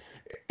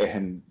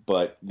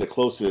 But the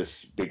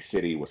closest big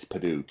city was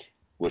Paducah,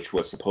 which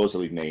was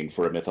supposedly named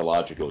for a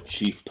mythological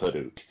chief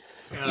Paducah.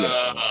 You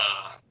know,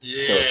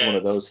 so it's one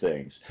of those Yes.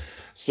 things.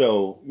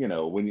 So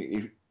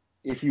when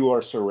if you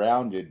are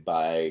surrounded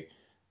by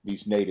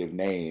these native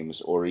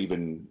names, or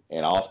even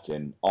and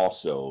often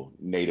also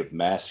native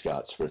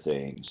mascots for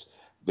things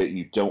that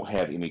you don't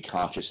have any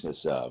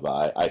consciousness of,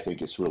 I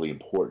think it's really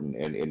important.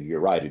 And you're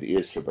right, it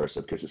is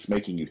subversive because it's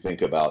making you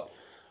think about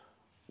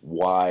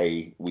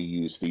why we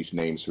use these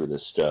names for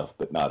this stuff,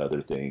 but not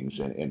other things,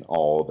 and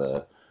all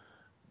the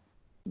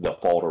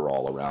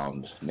falderall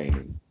around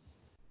naming.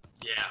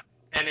 Yeah,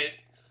 and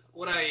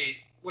what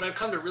I've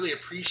come to really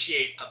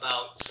appreciate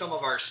about some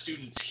of our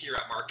students here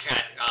at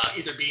Marquette,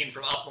 either being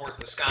from up north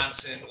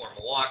Wisconsin or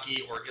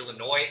Milwaukee or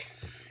Illinois,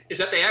 is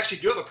that they actually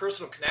do have a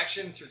personal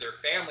connection through their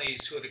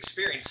families who have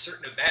experienced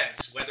certain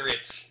events, whether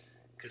it's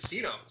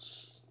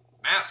casinos,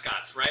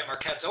 mascots, right?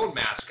 Marquette's own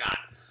mascot,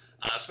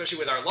 especially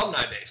with our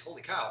alumni base.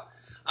 Holy cow.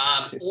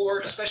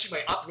 Or especially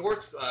my up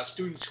north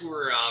students who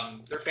are,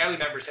 their family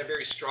members have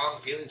very strong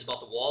feelings about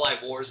the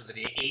walleye wars of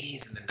the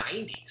 80s and the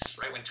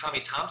 90s, right, when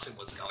Tommy Thompson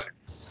was governor.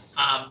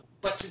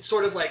 But to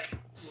sort of like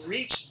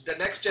reach the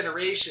next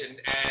generation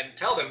and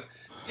tell them,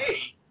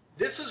 hey,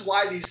 this is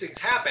why these things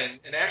happen,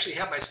 and actually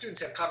have my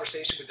students have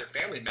conversation with their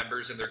family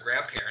members and their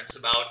grandparents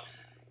about,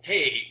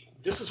 hey,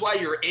 this is why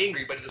you were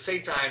angry, but at the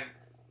same time,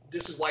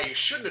 this is why you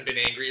shouldn't have been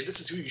angry, and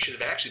this is who you should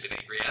have actually been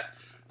angry at.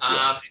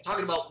 Yeah. And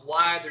talking about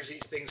why there's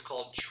these things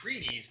called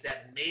treaties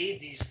that made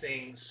these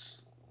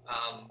things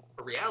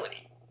a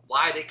reality.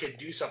 Why they could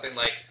do something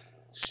like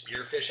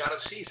spearfish out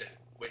of season,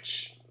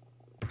 which,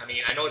 I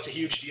mean, I know it's a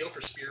huge deal for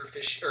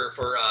spearfish or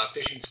for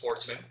fishing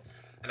sportsmen,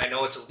 and I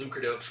know it's a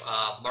lucrative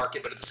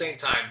market, but at the same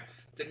time,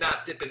 did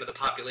not dip into the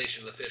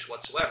population of the fish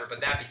whatsoever.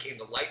 But that became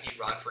the lightning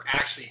rod for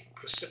actually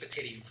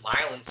precipitating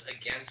violence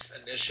against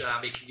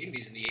Anishinaabe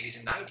communities in the 80s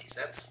and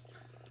 90s.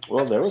 Well,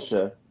 That's there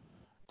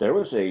crazy.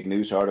 was a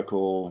news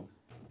article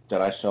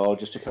that I saw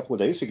just a couple of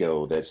days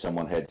ago that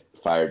someone had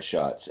fired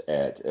shots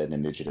at an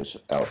indigenous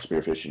out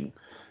spearfishing,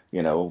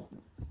 you know,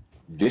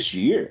 this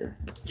year.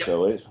 Yep.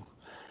 So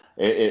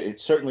it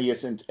certainly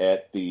isn't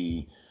at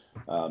the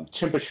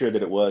temperature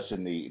that it was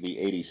in the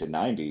 80s and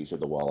 90s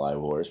of the walleye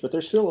wars, but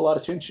there's still a lot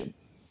of tension.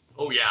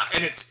 Oh yeah,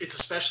 and it's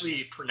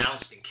especially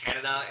pronounced in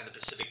Canada and the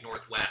Pacific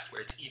Northwest,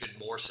 where it's even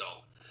more so.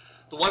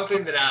 The one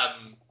thing that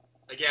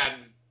again,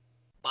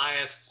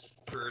 biased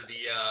for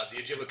the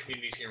Ojibwe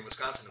communities here in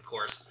Wisconsin, of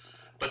course,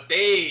 but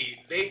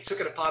they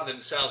took it upon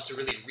themselves to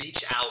really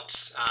reach out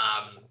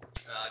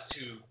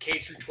to K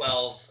through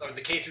 12, or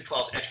the K through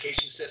 12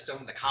 education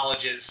system, the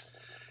colleges,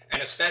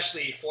 and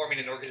especially forming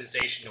an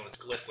organization known as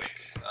GLIFWIC,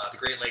 the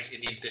Great Lakes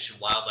Indian Fish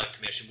and Wildlife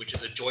Commission, which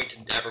is a joint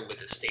endeavor with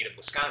the state of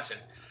Wisconsin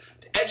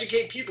to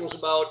educate peoples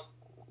about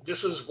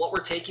this is what we're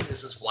taking,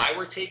 this is why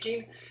we're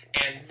taking,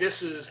 and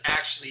this is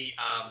actually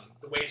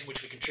the ways in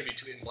which we contribute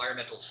to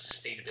environmental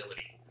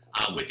sustainability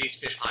with these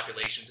fish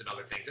populations and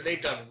other things. And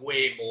they've done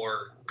way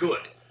more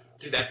good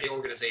through that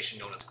organization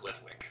known as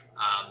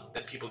GLIFWIC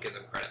than people give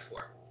them credit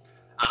for.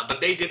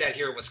 But they did that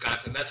here in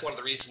Wisconsin. That's one of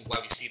the reasons why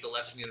we see the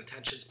lessening of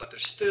tensions. But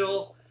there's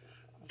still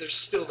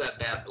that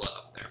bad blood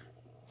up there.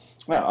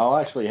 Well, I'll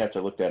actually have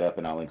to look that up,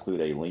 and I'll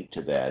include a link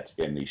to that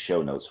in the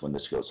show notes when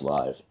this goes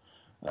live,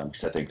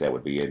 because I think that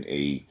would be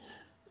a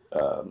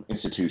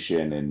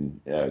institution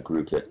and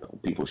group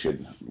that people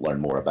should learn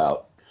more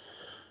about.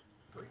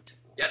 Great.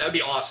 Yeah, that'd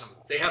be awesome.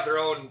 They have their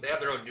own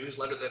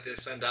newsletter that they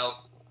send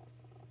out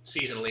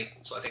seasonally,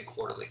 so I think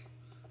quarterly.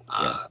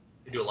 Yeah.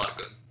 They do a lot of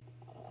good.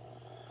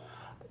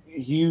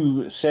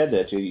 You said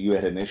that you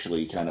had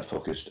initially kind of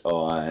focused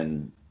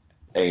on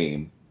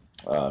AIM.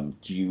 Do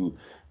you,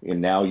 and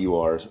now you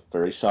are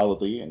very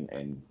solidly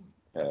and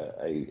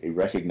a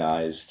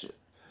recognized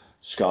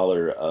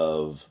scholar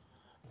of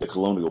the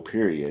colonial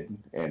period,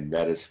 and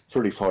that is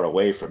pretty far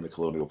away from the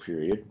colonial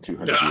period,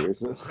 200 Yeah.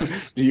 years.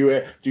 Do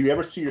you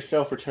ever see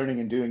yourself returning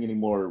and doing any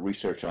more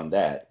research on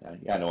that?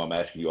 I know I'm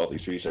asking you all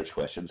these research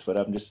questions, but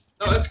I'm just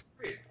No, that's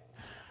great.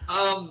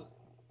 Um,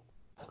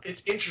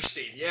 it's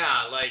interesting.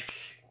 Yeah, like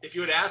if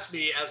you had asked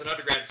me as an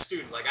undergrad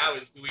student, like I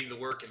was doing the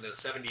work in the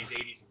 70s,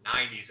 80s, and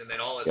 90s, and then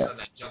all of a yeah.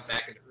 sudden I jumped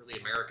back into early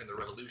America and the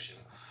Revolution.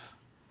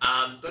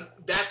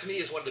 But that to me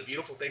is one of the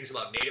beautiful things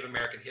about Native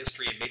American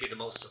history, and maybe the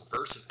most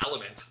subversive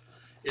element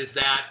is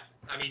that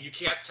I mean, you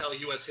can't tell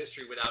U.S.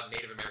 history without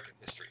Native American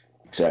history.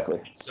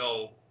 Exactly.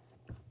 So,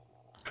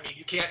 I mean,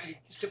 you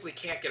simply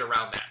can't get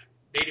around that.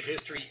 Native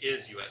history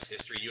is U.S.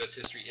 history. U.S.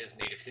 history is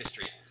Native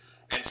history.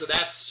 And so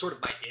that's sort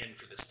of my in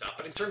for this stuff.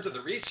 But in terms of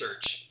the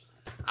research,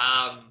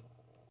 I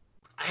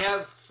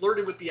have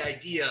flirted with the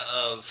idea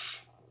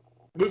of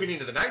moving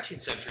into the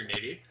 19th century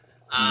maybe,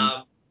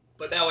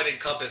 but that would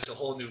encompass a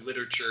whole new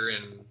literature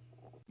and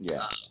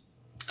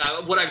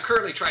what I'm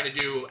currently trying to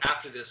do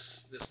after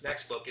this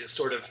next book is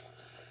sort of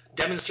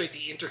demonstrate the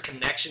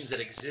interconnections that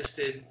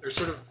existed, or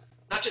sort of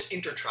not just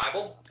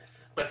intertribal,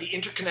 but the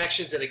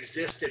interconnections that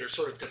existed or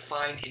sort of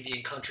defined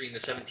Indian country in the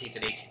 17th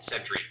and 18th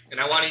century. And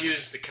I want to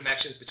use the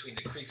connections between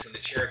the Creeks and the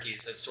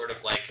Cherokees as sort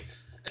of like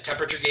a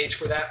temperature gauge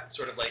for that,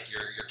 sort of like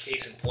your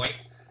case in point,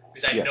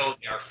 because I know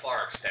they are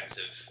far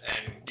extensive,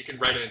 and you can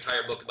write an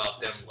entire book about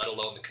them, let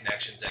alone the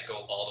connections that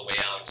go all the way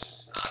out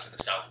to the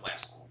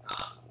Southwest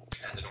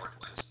and the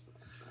Northwest.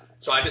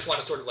 So I just want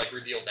to sort of like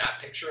reveal that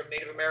picture of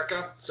Native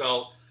America.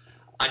 So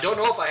I don't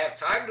know if I have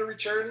time to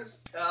return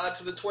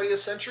to the 20th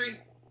century,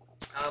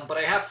 but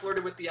I have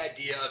flirted with the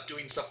idea of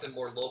doing something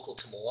more local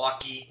to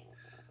Milwaukee,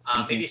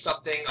 maybe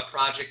a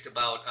project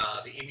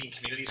about the Indian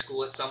Community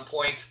School at some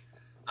point.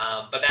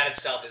 But that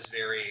itself is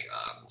very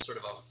sort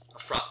of a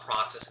fraught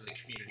process in the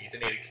community, the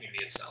Native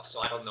community itself.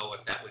 So I don't know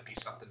if that would be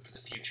something for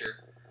the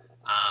future.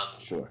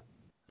 Sure.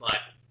 But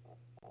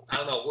I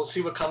don't know. We'll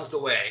see what comes the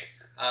way.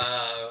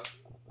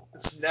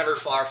 It's never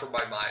far from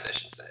my mind, I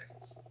should say.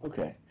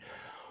 Okay.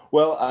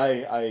 Well,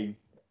 I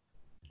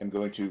am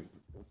going to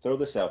throw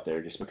this out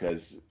there just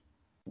because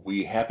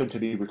we happen to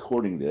be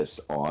recording this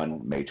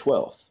on May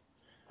 12th,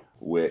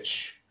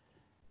 which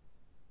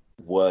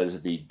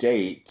was the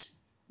date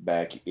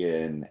back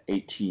in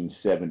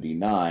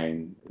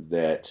 1879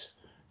 that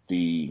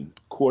the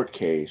court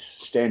case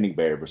Standing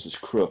Bear versus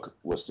Crook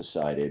was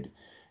decided,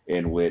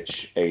 in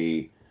which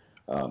a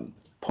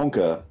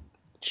Ponca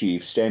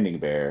chief, Standing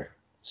Bear,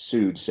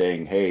 sued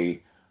saying,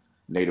 hey,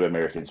 Native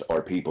Americans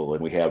are people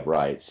and we have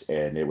rights,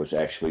 and it was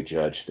actually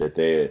judged that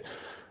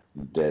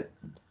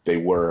they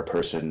were a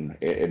person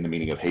in the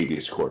meaning of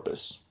habeas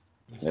corpus,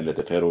 and that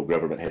the federal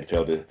government had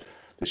failed to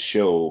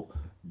show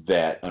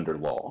that under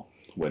law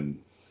when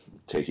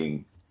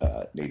taking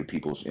Native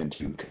peoples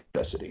into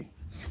custody.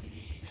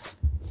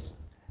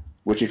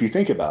 Which, if you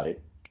think about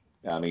it,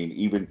 I mean,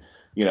 even,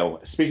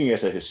 speaking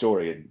as a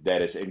historian,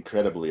 that is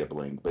incredibly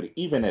humbling. But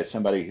even as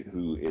somebody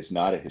who is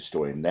not a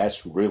historian,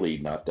 that's really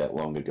not that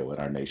long ago in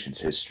our nation's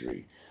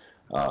history.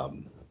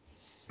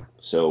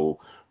 So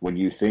when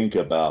you think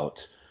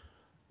about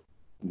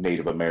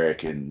Native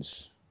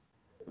Americans,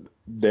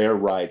 their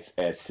rights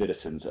as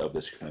citizens of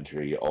this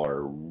country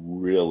are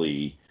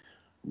really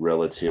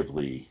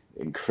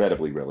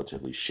incredibly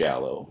relatively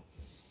shallow.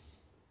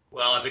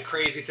 Well, and the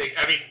crazy thing,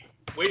 I mean,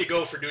 way to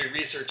go for doing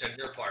research on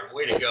your part.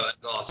 Way to go.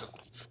 That's awesome.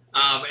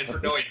 And for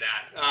knowing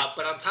that.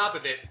 But on top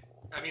of it,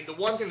 I mean, the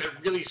one thing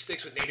that really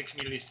sticks with Native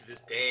communities to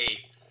this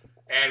day,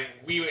 and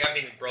we haven't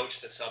even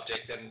broached the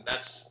subject, and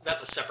that's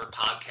a separate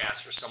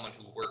podcast for someone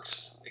who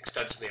works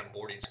extensively on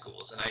boarding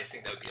schools, and I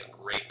think that would be a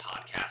great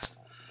podcast.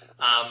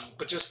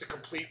 But just the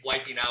complete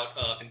wiping out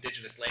of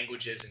indigenous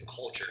languages and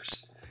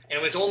cultures. And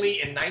it was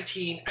only in I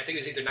think it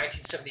was either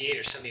 1978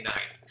 or 79,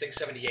 I think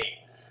 78,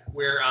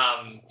 where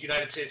the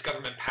United States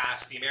government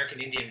passed the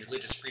American Indian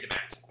Religious Freedom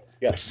Act,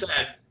 which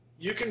said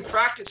you can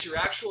practice your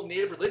actual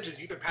native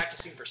religions you've been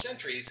practicing for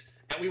centuries,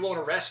 and we won't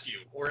arrest you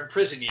or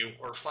imprison you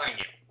or fine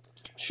you.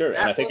 Sure.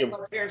 That and I think was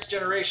my parents'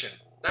 generation.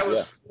 That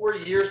was 4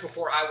 years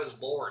before I was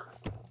born.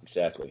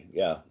 Exactly.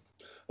 Yeah.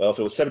 Well, if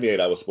it was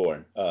 78, I was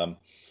born. Oh,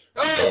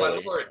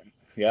 my Lord.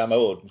 Yeah, I'm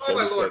old. Oh,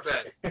 my Lord,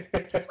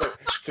 Ben.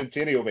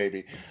 Centennial,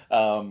 baby.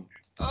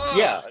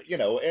 Yeah,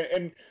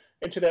 and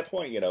to that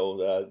point,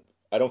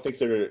 I don't think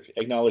they're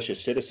acknowledged as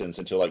citizens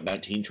until like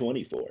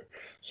 1924.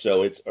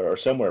 So it's, or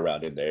somewhere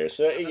around in there.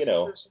 So, That's the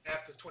Citizen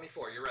Act of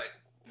 24. You're right.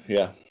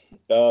 Yeah.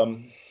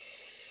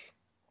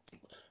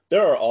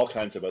 There are all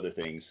kinds of other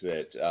things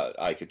that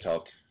I could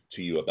talk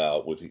to you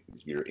about with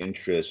your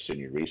interests and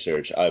your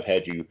research.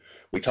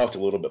 We talked a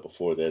little bit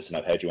before this, and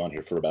I've had you on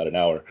here for about an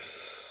hour.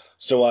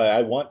 So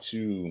I want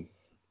to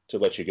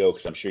let you go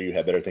because I'm sure you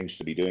have better things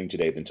to be doing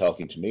today than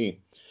talking to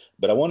me.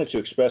 But I wanted to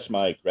express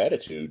my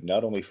gratitude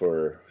not only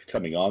for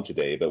coming on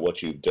today, but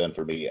what you've done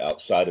for me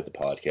outside of the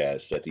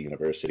podcast at the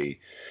university,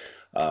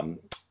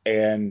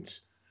 and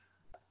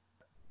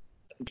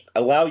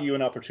allow you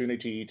an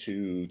opportunity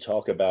to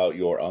talk about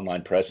your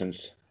online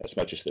presence as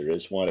much as there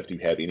is one. If you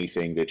have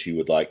anything that you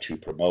would like to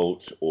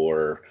promote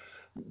or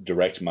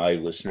direct my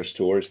listeners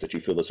towards that you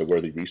feel is a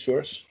worthy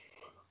resource,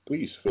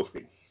 please feel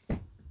free.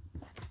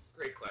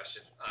 Great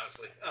question,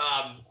 honestly.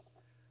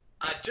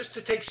 Just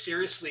to take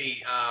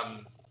seriously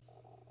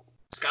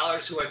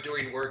scholars who are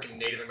doing work in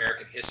Native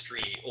American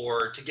history,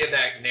 or to give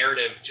that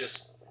narrative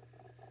just,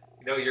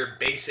 your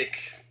basic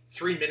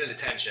 3-minute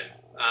attention.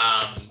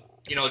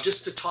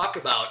 Just to talk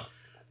about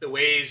the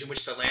ways in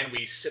which the land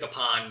we sit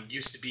upon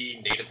used to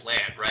be native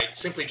land, right?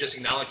 Simply just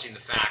acknowledging the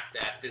fact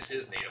that this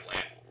is native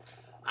land.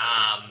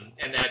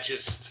 And that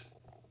just,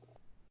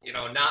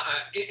 Not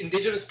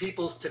indigenous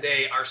peoples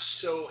today are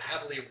so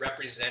heavily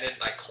represented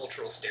by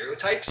cultural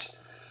stereotypes,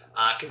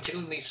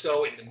 continually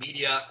so in the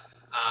media,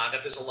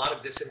 that there's a lot of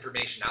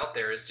disinformation out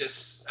there. Is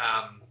just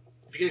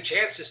if you get a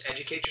chance, just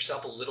educate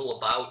yourself a little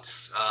about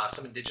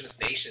some indigenous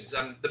nations.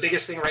 The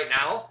biggest thing right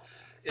now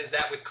is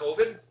that with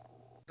COVID,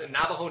 the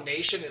Navajo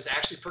Nation is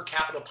actually per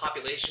capita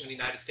population in the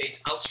United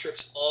States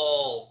outstrips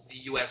all the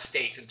U.S.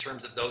 states in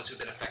terms of those who've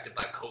been affected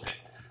by COVID.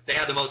 They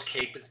have the most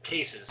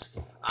cases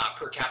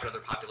per capita of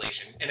their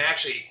population. And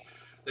actually,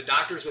 the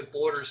Doctors with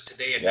Borders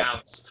today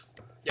announced,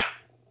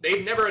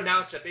 they've never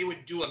announced that they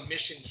would do a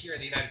mission here in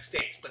the United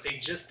States, but they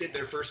just did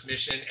their first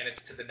mission, and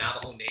it's to the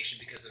Navajo Nation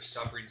because they're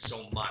suffering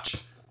so much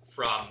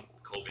from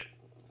COVID.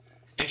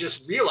 And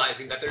just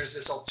realizing that there's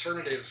this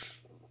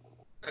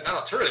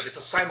it's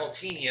a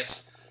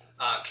simultaneous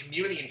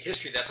community and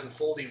history that's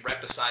unfolding right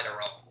beside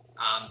our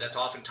own. That's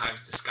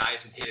oftentimes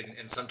disguised and hidden,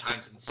 and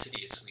sometimes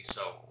insidiously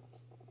so.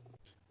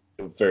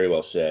 Very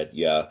well said.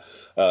 Yeah.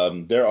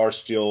 There are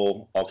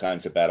still all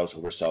kinds of battles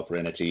over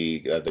sovereignty.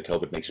 The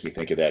COVID makes me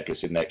think of that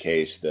because in that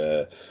case,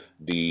 the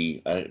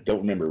I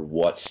don't remember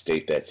what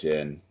state that's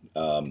in,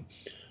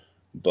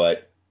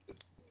 but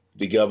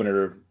the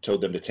governor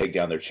told them to take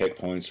down their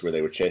checkpoints where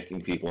they were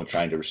checking people and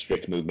trying to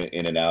restrict movement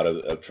in and out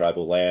of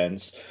tribal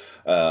lands,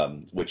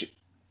 which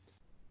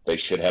they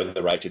should have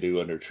the right to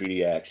do under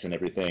treaty acts and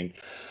everything.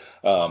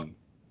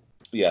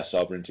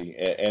 Sovereignty.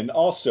 And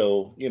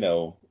also,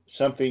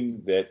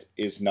 something that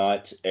is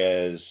not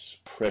as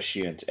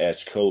prescient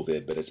as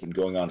COVID, but has been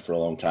going on for a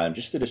long time,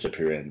 just the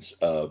disappearance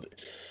of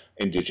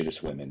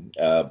Indigenous women,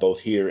 both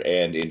here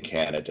and in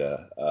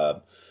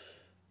Canada.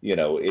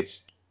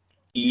 It's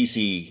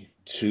easy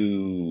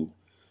to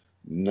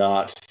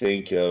not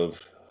think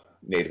of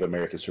Native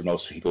Americans for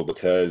most people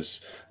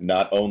because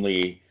not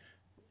only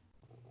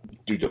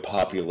due to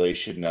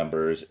population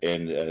numbers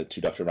and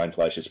to Dr.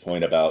 Reinfleisch's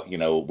point about,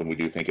 when we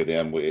do think of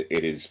them,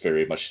 it is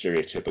very much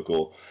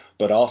stereotypical,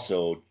 but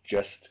also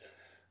just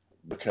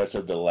because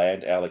of the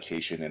land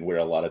allocation and where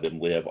a lot of them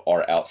live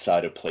are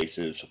outside of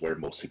places where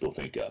most people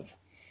think of.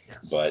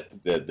 Yes.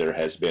 But there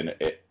has been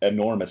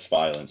enormous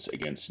violence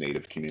against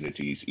Native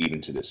communities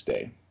even to this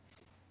day.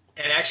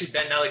 And actually,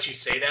 Ben, now that you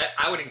say that,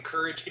 I would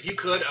encourage, if you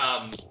could,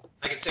 I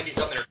could send you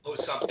something or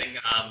post something.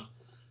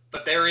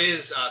 But there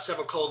is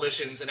several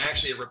coalitions and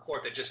actually a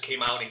report that just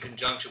came out in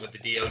conjunction with the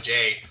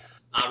DOJ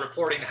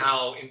reporting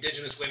how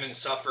Indigenous women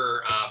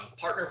suffer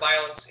partner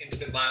violence,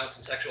 intimate violence,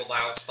 and sexual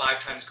violence 5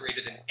 times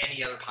greater than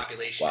any other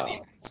population in the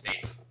United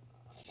States.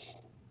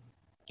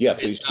 Yeah,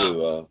 please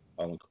do.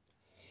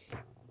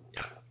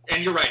 Yeah,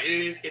 and you're right.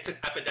 It's an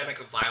epidemic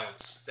of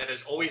violence that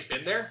has always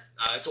been there.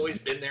 It's always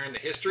been there in the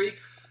history,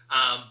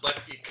 but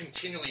it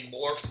continually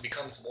morphs and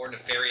becomes more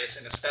nefarious,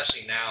 and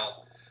especially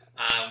now.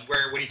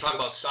 Where when you talk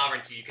about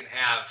sovereignty, you can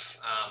have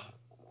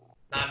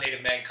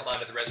non-Native men come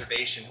onto the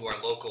reservation who are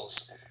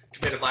locals,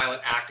 commit a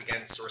violent act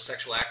against or a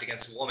sexual act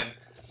against a woman,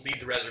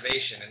 leave the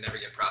reservation and never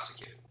get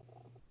prosecuted.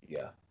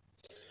 Yeah.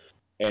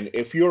 And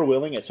if you're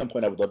willing, at some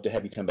point I would love to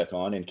have you come back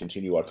on and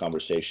continue our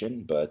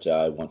conversation, but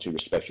I want to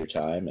respect your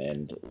time.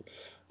 And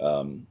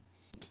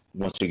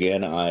once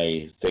again,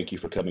 I thank you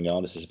for coming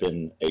on. This has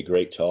been a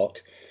great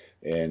talk.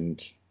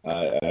 And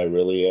I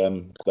really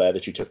am glad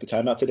that you took the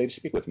time out today to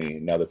speak with me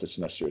now that the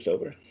semester is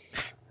over.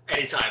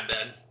 Anytime,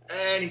 Ben.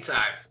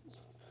 Anytime.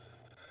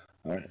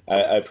 All right.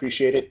 I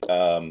appreciate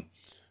it.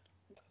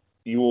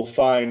 You will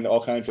find all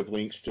kinds of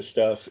links to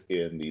stuff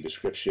in the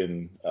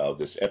description of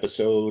this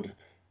episode.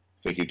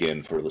 Thank you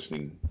again for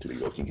listening to the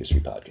Evoking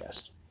History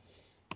Podcast.